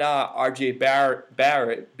 And why not RJ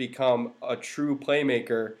Barrett become a true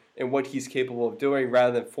playmaker in what he's capable of doing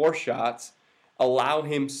rather than force shots, allow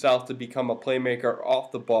himself to become a playmaker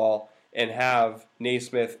off the ball and have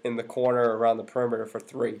Naismith in the corner around the perimeter for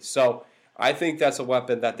three. So I think that's a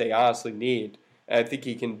weapon that they honestly need. And I think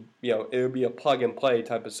he can, it would be a plug-and-play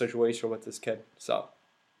type of situation with this kid. So.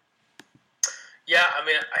 Yeah, I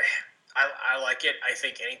mean, I like it. I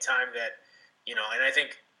think anytime that, and I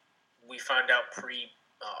think we found out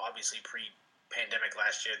obviously pre-pandemic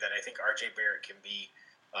last year that I think RJ Barrett can be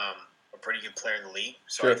a pretty good player in the league.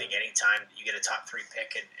 So sure. I think anytime you get a top 3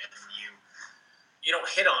 pick and you don't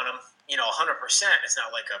hit on him, 100%. It's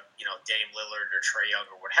not like a Dame Lillard or Trae Young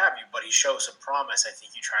or what have you, but he shows some promise. I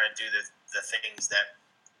think you try to do the things that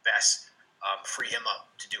best free him up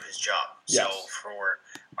to do his job. Yes. So for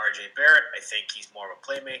RJ Barrett, I think he's more of a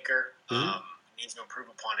playmaker. Mm-hmm. Needs to improve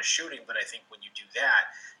upon his shooting, but I think when you do that,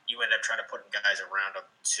 you end up trying to put guys around him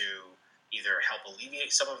to either help alleviate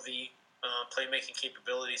some of the playmaking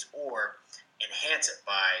capabilities or enhance it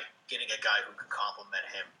by getting a guy who can complement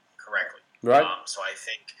him correctly. Right. So I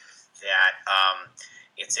think that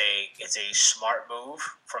it's a smart move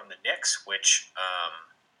from the Knicks, which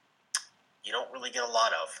you don't really get a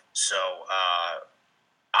lot of. So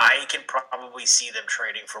I can probably see them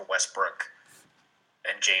trading for Westbrook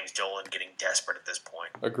and James Dolan getting desperate at this point.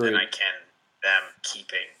 Agreed. Than I can them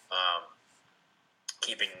keeping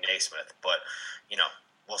Naismith. But,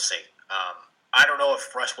 we'll see. I don't know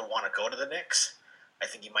if Russ would want to go to the Knicks. I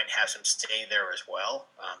think he might have some stay there as well.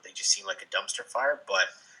 They just seem like a dumpster fire, but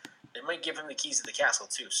they might give him the keys to the castle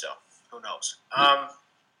too, so who knows.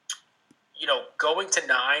 Going to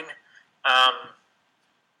 9,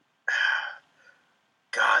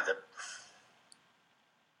 God,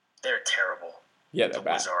 they're terrible. Yeah, they're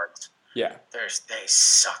bad. Wizards. Yeah. They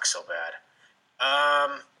suck so bad.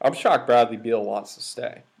 I'm shocked Bradley Beal wants to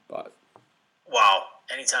stay, but. Wow.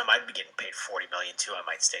 Anytime I'd be getting paid $40 million too, I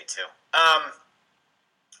might stay too.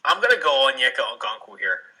 I'm going to go on Onyeka Okongwu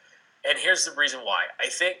here. And here's the reason why. I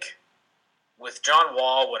think with John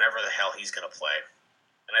Wall, whatever the hell he's going to play,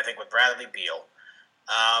 and I think with Bradley Beal,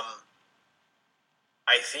 I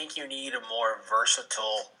think you need a more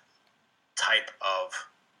versatile type of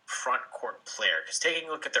front court player. Because taking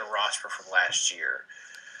a look at their roster from last year,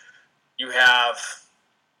 you have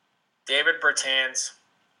David Bertans,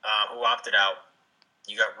 who opted out.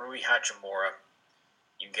 You got Rui Hachimura.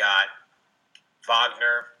 You got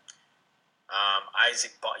Wagner,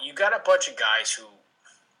 Isaac. You got a bunch of guys who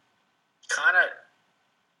kind of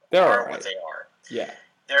are what they are. Yeah,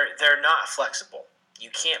 they're not flexible. You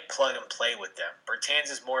can't plug and play with them. Bertans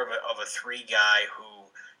is more of a 3 guy who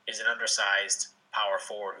is an undersized power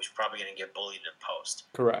forward who's probably going to get bullied in post.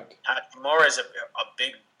 Correct. Hachimura is a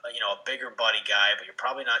bigger body guy, but you're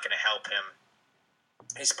probably not going to help him.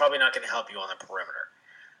 He's probably not going to help you on the perimeter.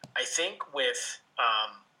 I think with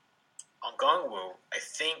Okongwu, I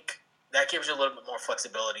think that gives you a little bit more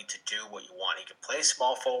flexibility to do what you want. He can play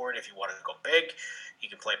small forward if you want to go big. He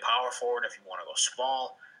can play power forward if you want to go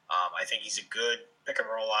small. I think he's a good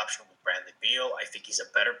pick-and-roll option with Bradley Beal. I think he's a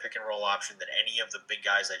better pick-and-roll option than any of the big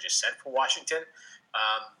guys I just said for Washington.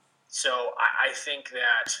 So I think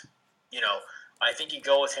that, I think you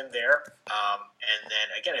go with him there. And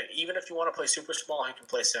then, again, even if you want to play super small, he can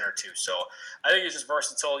play center too. So I think he's just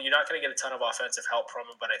versatile. You're not going to get a ton of offensive help from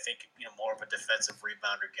him, but I think, more of a defensive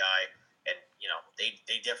rebounder guy. And,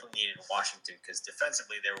 they definitely needed Washington because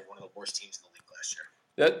defensively they were one of the worst teams in the league last year.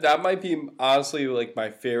 That might be honestly like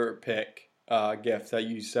my favorite pick, Gift, that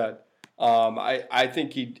you said. I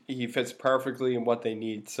think he fits perfectly in what they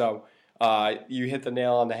need. So you hit the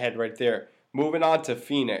nail on the head right there. Moving on to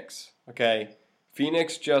Phoenix, okay?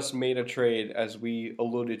 Phoenix just made a trade, as we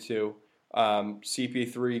alluded to.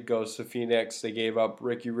 CP3 goes to Phoenix. They gave up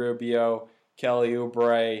Ricky Rubio, Kelly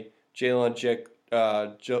Oubre, Jalen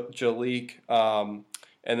Jalik,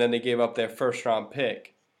 and then they gave up their first-round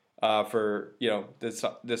pick for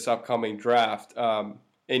this upcoming draft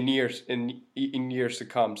in years to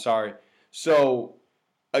come. Sorry. So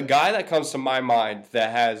A guy that comes to my mind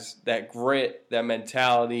that has that grit, that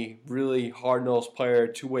mentality, really hard-nosed player,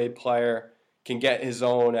 two-way player, can get his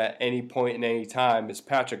own at any point in any time is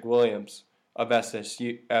Patrick Williams of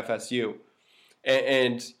FSU.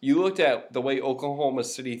 And you looked at the way Oklahoma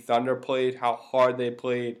City Thunder played, how hard they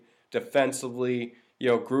played defensively,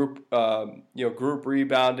 group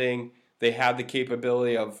rebounding. They have the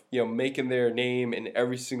capability of making their name in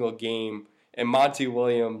every single game. And Monty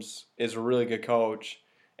Williams is a really good coach,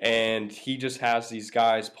 and he just has these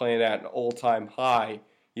guys playing at an all-time high,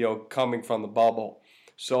 coming from the bubble.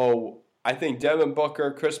 So I think Devin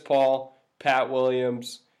Booker, Chris Paul, Pat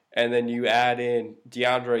Williams, and then you add in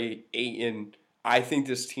DeAndre Ayton. I think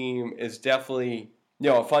this team is definitely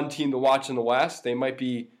a fun team to watch in the West. They might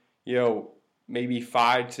be maybe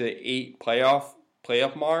 5 to 8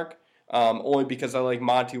 playoff mark, only because I like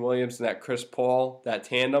Monty Williams and that Chris Paul, that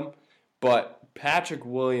tandem. But Patrick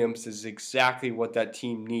Williams is exactly what that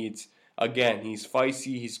team needs. Again, he's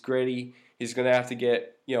feisty, he's gritty. He's gonna have to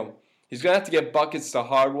get buckets the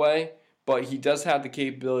hard way, but he does have the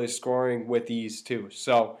capability of scoring with ease too.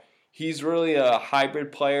 So he's really a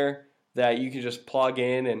hybrid player that you can just plug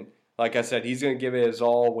in, and like I said, he's gonna give it his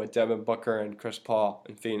all with Devin Booker and Chris Paul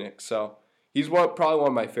in Phoenix. So he's probably one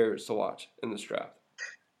of my favorites to watch in this draft.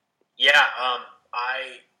 Yeah,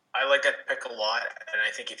 I like that pick a lot, and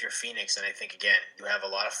I think if you're Phoenix, and I think again you have a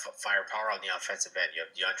lot of firepower on the offensive end. You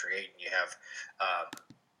have DeAndre Ayton, you have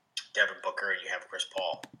Devin Booker, and you have Chris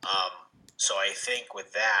Paul. So I think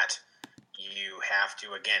with that, you have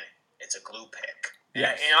to again, it's a glue pick.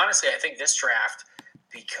 Yes. And honestly, I think this draft,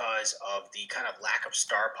 because of the kind of lack of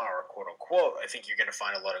star power, quote unquote, I think you're going to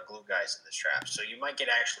find a lot of glue guys in this draft. So you might get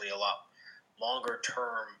actually a lot longer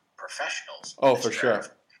term professionals. Oh, for sure.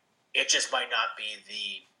 It just might not be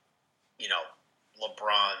the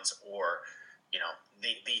LeBrons or,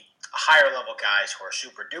 the higher level guys who are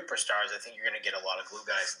super duper stars. I think you're going to get a lot of glue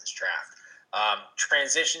guys in this draft.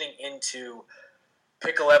 Transitioning into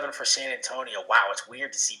pick 11 for San Antonio. Wow, it's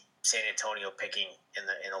weird to see San Antonio picking in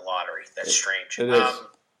the lottery. That's strange. It is.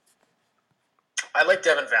 I like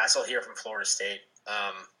Devin Vassell here from Florida State.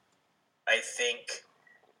 I think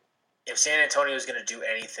if San Antonio is going to do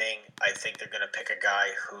anything, I think they're going to pick a guy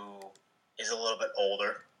who is a little bit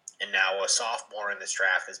older, and now a sophomore in this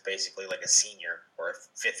draft is basically like a senior or a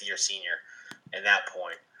fifth-year senior at that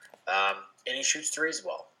point. And he shoots threes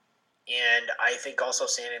well. And I think also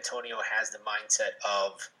San Antonio has the mindset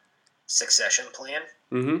of succession plan.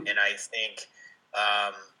 Mm-hmm. And I think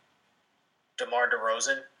DeMar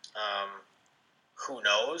DeRozan, who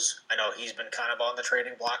knows? I know he's been kind of on the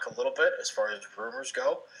trading block a little bit as far as rumors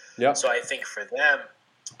go. Yeah. So I think for them,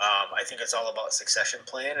 I think it's all about succession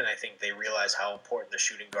plan, and I think they realize how important the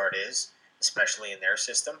shooting guard is, especially in their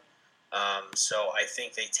system. So I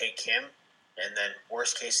think they take him, and then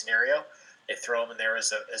worst case scenario, they throw him in there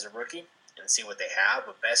as a rookie and see what they have.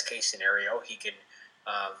 But best case scenario, he can,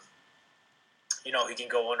 he can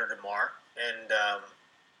go under DeMar and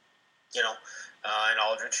and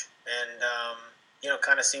Aldridge, and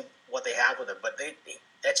kind of see what they have with him. But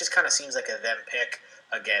that just kind of seems like a them pick.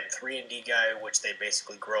 Again, 3-and-D guy, which they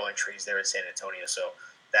basically grow in trees there in San Antonio. So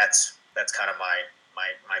that's kind of my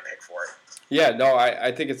pick for it. Yeah, no,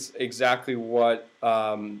 I think it's exactly what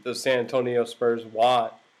the San Antonio Spurs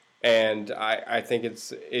want, and I think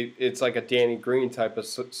it's like a Danny Green type of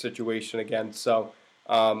situation again. So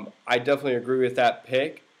I definitely agree with that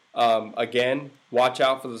pick. Again, watch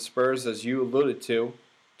out for the Spurs, as you alluded to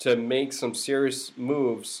make some serious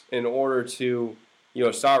moves in order to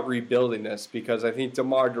start rebuilding this, because I think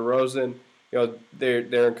DeMar DeRozan,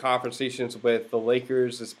 they're in conversations with the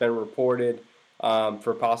Lakers. It's been reported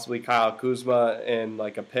for possibly Kyle Kuzma and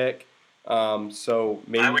like a pick. So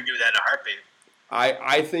maybe I would do that in a heartbeat.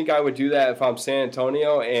 I think I would do that if I'm San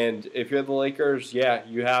Antonio, and if you're the Lakers, yeah,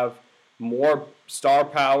 you have more star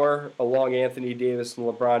power along Anthony Davis and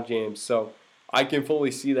LeBron James. So I can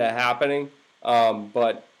fully see that happening.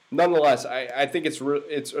 But nonetheless, I think it's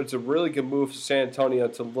a really good move for San Antonio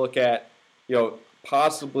to look at,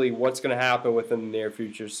 possibly what's going to happen within the near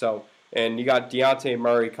future. So, and you got Dejounte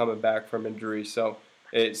Murray coming back from injury, so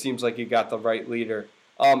it seems like you got the right leader.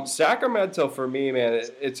 Sacramento, for me, man,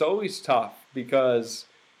 it's always tough because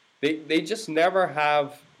they just never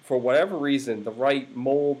have, for whatever reason, the right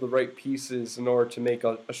mold, the right pieces in order to make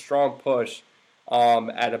a strong push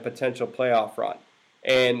at a potential playoff run.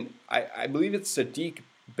 And I believe it's Sadiq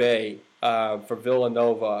Bey for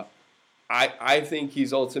Villanova. I think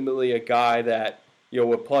he's ultimately a guy that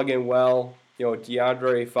would plug in well.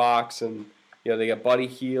 DeAndre Fox, and they got Buddy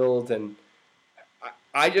Hield, and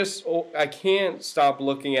I can't stop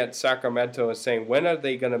looking at Sacramento and saying, when are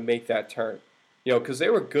they going to make that turn? because they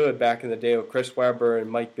were good back in the day with Chris Webber and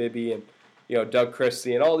Mike Bibby and Doug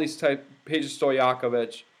Christie and all these type Peja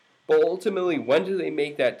Stojakovic. But ultimately, when do they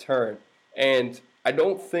make that turn? And I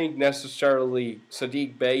don't think necessarily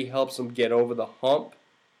Sadiq Bey helps them get over the hump,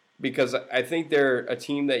 because I think they're a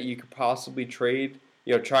team that you could possibly trade,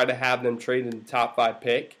 try to have them trade in the top 5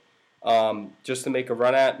 pick, just to make a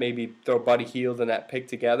run at, maybe throw Buddy Hield and that pick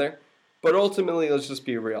together. But ultimately, let's just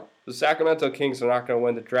be real. The Sacramento Kings are not going to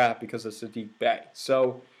win the draft because of Sadiq Bey.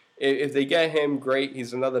 So if they get him, great.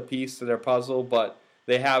 He's another piece to their puzzle, but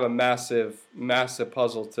they have a massive, massive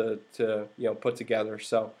puzzle to put together.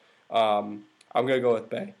 So I'm going to go with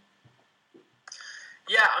Bey.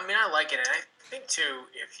 Yeah, I mean, I like it. And I think, too,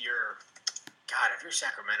 if you're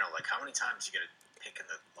Sacramento, like, how many times you get a pick in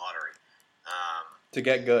the lottery? To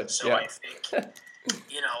get good. So yeah. I think,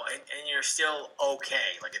 and you're still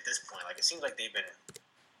okay. Like, at this point, like, it seems like they've been,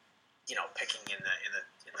 picking in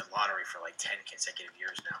the lottery for like 10 consecutive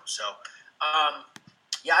years now. So,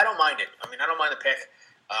 yeah, I don't mind it. I mean, I don't mind the pick.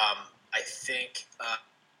 I think,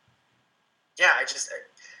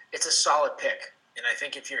 it's a solid pick. And I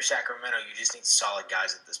think if you're Sacramento, you just need solid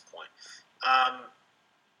guys at this point.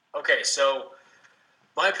 Okay, so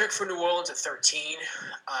my pick for New Orleans at 13,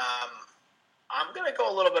 I'm going to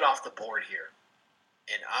go a little bit off the board here.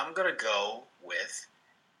 And I'm going to go with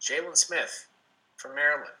Jalen Smith from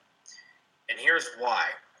Maryland. And here's why.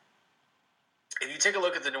 If you take a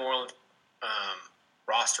look at the New Orleans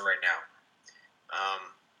roster right now,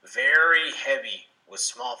 very heavy with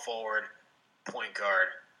small forward, point guard,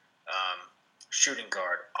 shooting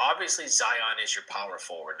guard. Obviously, Zion is your power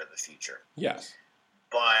forward of the future. Yes.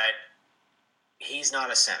 But he's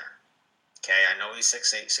not a center. Okay, I know he's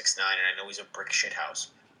 6'8", 6'9", and I know he's a brick shit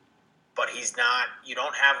house. But he's not – you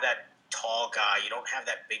don't have that tall guy. You don't have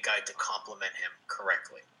that big guy to complement him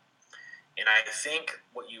correctly. And I think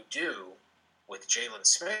what you do with Jalen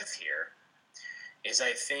Smith here is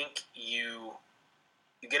I think you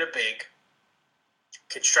get a big,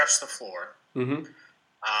 can stretch the floor, and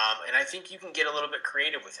I think you can get a little bit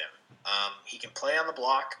creative with him. He can play on the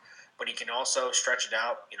block, but he can also stretch it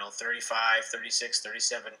out, 35, 36,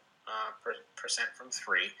 37% from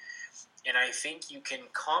three. And I think you can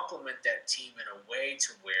complement that team in a way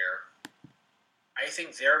to where I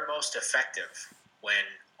think they're most effective when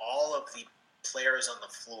all of the players on the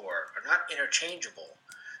floor are not interchangeable,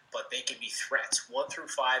 but they can be threats. 1 through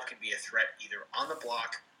 5 can be a threat either on the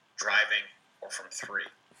block, driving, or from three.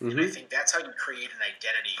 And I think that's how you create an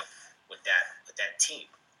identity with that team.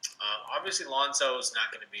 Obviously, Lonzo is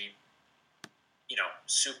not going to be,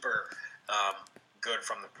 super good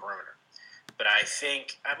from the perimeter. But I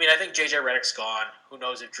think J.J. Redick's gone. Who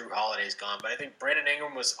knows if Drew Holiday's gone? But I think Brandon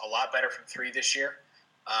Ingram was a lot better from three this year.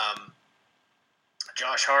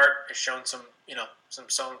 Josh Hart has shown some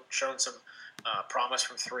promise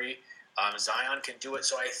from three. Zion can do it.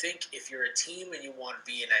 So I think if you're a team and you want to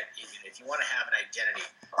be if you want to have an identity,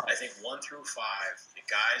 I think 1 through 5, the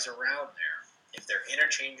guys around there, if they're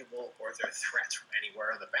interchangeable or if they're threats from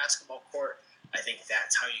anywhere on the basketball court, I think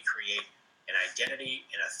that's how you create an identity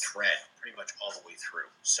and a thread pretty much all the way through.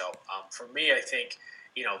 So for me, I think,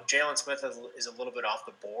 Jalen Smith is a little bit off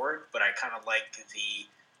the board, but I kind of like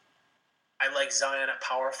I like Zion at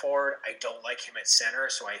power forward. I don't like him at center,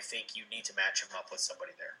 so I think you need to match him up with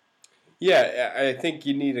somebody there. Yeah, I think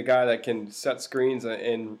you need a guy that can set screens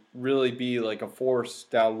and really be like a force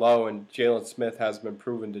down low, and Jalen Smith has been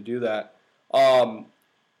proven to do that.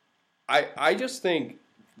 I just think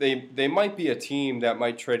they might be a team that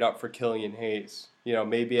might trade up for Killian Hayes,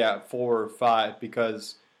 maybe at 4 or 5,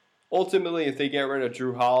 because ultimately if they get rid of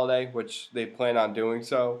Drew Holiday, which they plan on doing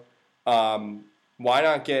so, why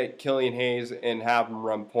not get Killian Hayes and have him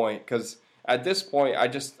run point? Because at this point,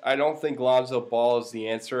 I don't think Lonzo Ball is the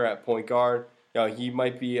answer at point guard. He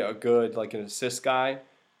might be a good, like, an assist guy,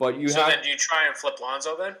 but then do you try and flip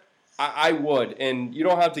Lonzo then? I would, and you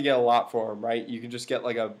don't have to get a lot for him, right? You can just get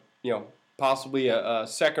like possibly a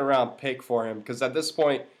second round pick for him, because at this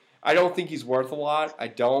point, I don't think he's worth a lot. I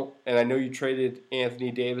don't, and I know you traded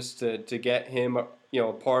Anthony Davis to get him,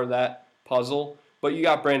 part of that puzzle. But you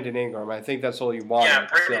got Brandon Ingram. I think that's all you want. Yeah,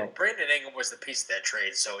 Brandon Ingram was the piece of that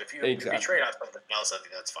trade. So if you trade out something else, I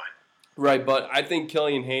think that's fine. Right, but I think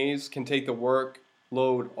Killian Hayes can take the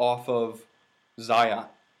workload off of Zion,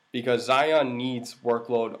 because Zion needs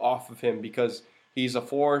workload off of him because he's a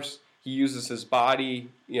force. He uses his body,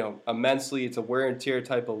 immensely. It's a wear and tear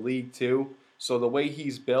type of league too. So the way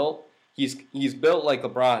he's built, he's built like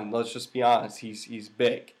LeBron. Let's just be honest. He's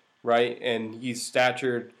big, right, and he's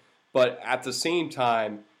statured. But at the same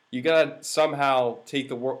time, you got to somehow take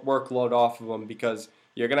the workload off of him, because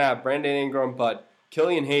you're going to have Brandon Ingram, but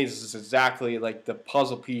Killian Hayes is exactly like the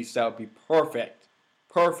puzzle piece that would be perfect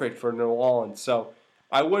for New Orleans. So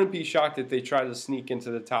I wouldn't be shocked if they try to sneak into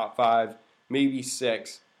the top 5, maybe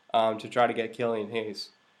 6, to try to get Killian Hayes.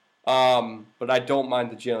 But I don't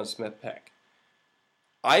mind the Jalen Smith pick.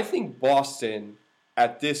 I think Boston,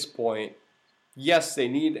 at this point, yes, they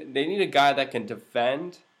need a guy that can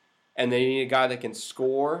defend, and they need a guy that can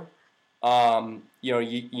score. You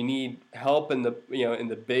need help in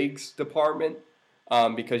the bigs department,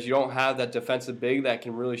 because you don't have that defensive big that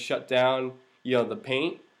can really shut down the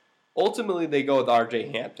paint. Ultimately, they go with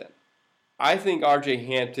R.J. Hampton. I think R.J.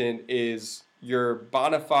 Hampton is your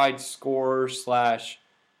bona fide scorer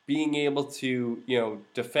 / being able to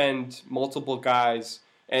defend multiple guys.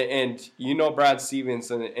 And Brad Stevens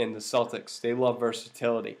and the Celtics, they love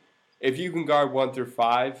versatility. If you can guard 1 through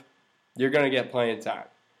 5, you're going to get playing time.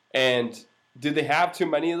 And do they have too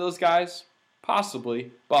many of those guys?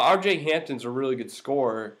 Possibly. But R.J. Hampton's a really good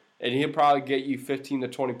scorer, and he'll probably get you 15 to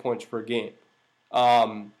 20 points per game.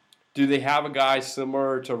 Do they have a guy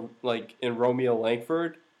similar to, like, in Romeo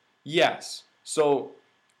Langford? Yes. So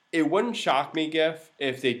it wouldn't shock me, Giff,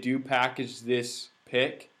 if they do package this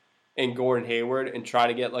pick and Gordon Hayward and try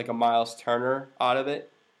to get like a Miles Turner out of it.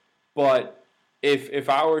 But if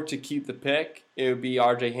I were to keep the pick, it would be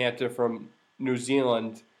R.J. Hampton from New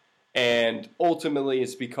Zealand, and ultimately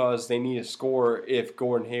it's because they need a scorer if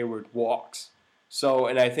Gordon Hayward walks. So,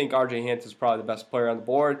 and I think R.J. Hampton is probably the best player on the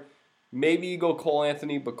board. Maybe you go Cole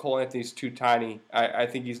Anthony, but Cole Anthony's too tiny. I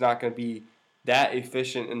think he's not going to be that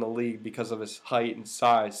efficient in the league because of his height and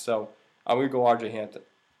size. So I'm going to go R.J. Hampton.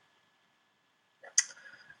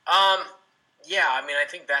 Yeah, I mean, I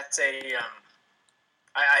think that's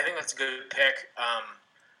I think that's a good pick.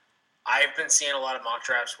 I've been seeing a lot of mock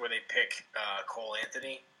drafts where they pick Cole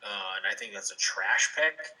Anthony, and I think that's a trash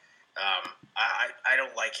pick. I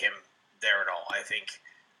don't like him there at all. I think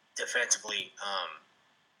defensively,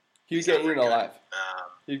 he's getting eaten alive.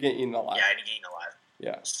 He's getting eaten alive. Yeah, he's getting alive.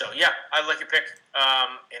 Yeah. So yeah, I like your pick,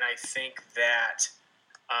 and I think that,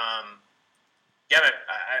 yeah, man,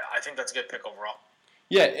 I think that's a good pick overall.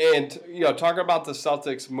 Yeah, and talking about the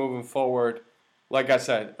Celtics moving forward, like I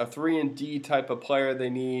said, a 3-and-D type of player they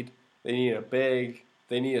need. They need a big.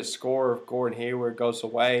 They need a scorer if Gordon Hayward goes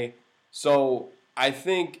away. So I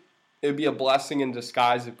think it would be a blessing in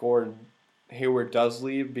disguise if Gordon Hayward does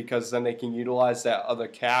leave, because then they can utilize that other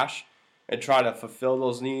cash and try to fulfill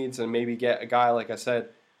those needs and maybe get a guy, like I said,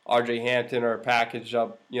 R.J. Hampton, or package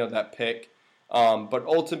up that pick. But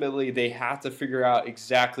ultimately, they have to figure out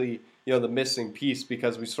exactly the missing piece,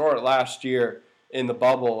 because we saw it last year in the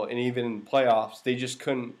bubble and even in the playoffs. They just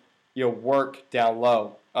couldn't work down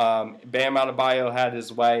low. Bam Adebayo had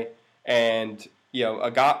his way, and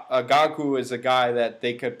Agaku is a guy that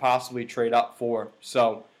they could possibly trade up for.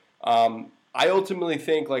 So I ultimately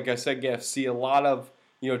think, like I said, Giff, see a lot of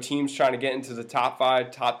teams trying to get into the top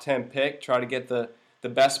 5, top 10 pick, try to get the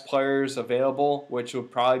best players available, which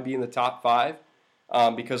would probably be in the top 5,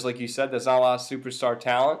 because like you said, there's not a lot of superstar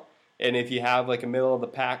talent. And if you have like a middle of the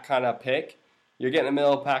pack kind of pick, you're getting a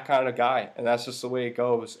middle of the pack kind of guy, and that's just the way it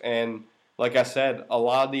goes. And like I said, a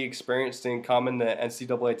lot of the experience didn't come in the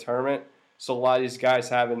NCAA tournament, so a lot of these guys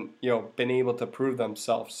haven't been able to prove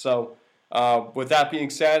themselves. So with that being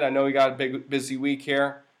said, I know we got a big busy week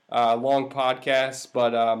here, long podcast,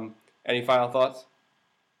 but any final thoughts?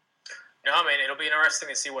 No, man, it'll be interesting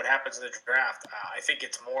to see what happens in the draft. I think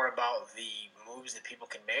it's more about the moves that people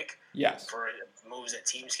can make. Yes. For moves that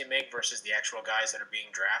teams can make versus the actual guys that are being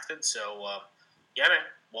drafted. So, yeah, man,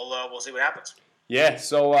 we'll see what happens. Yeah,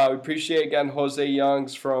 so we appreciate, again, Jose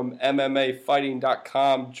Youngs from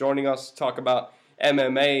MMAfighting.com joining us to talk about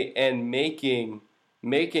MMA and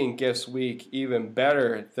making Giff's week even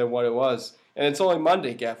better than what it was. And it's only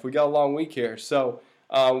Monday, Giff. We got a long week here. So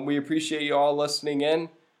we appreciate you all listening in.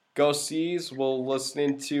 Go C's. We'll listen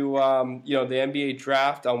into the NBA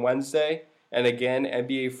draft on Wednesday. And again,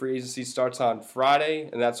 NBA free agency starts on Friday,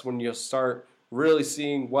 and that's when you'll start really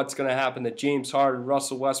seeing what's going to happen to James Harden,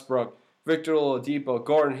 Russell Westbrook, Victor Oladipo,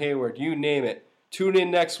 Gordon Hayward, you name it. Tune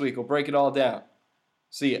in next week. We'll break it all down.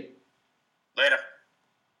 See ya. Later.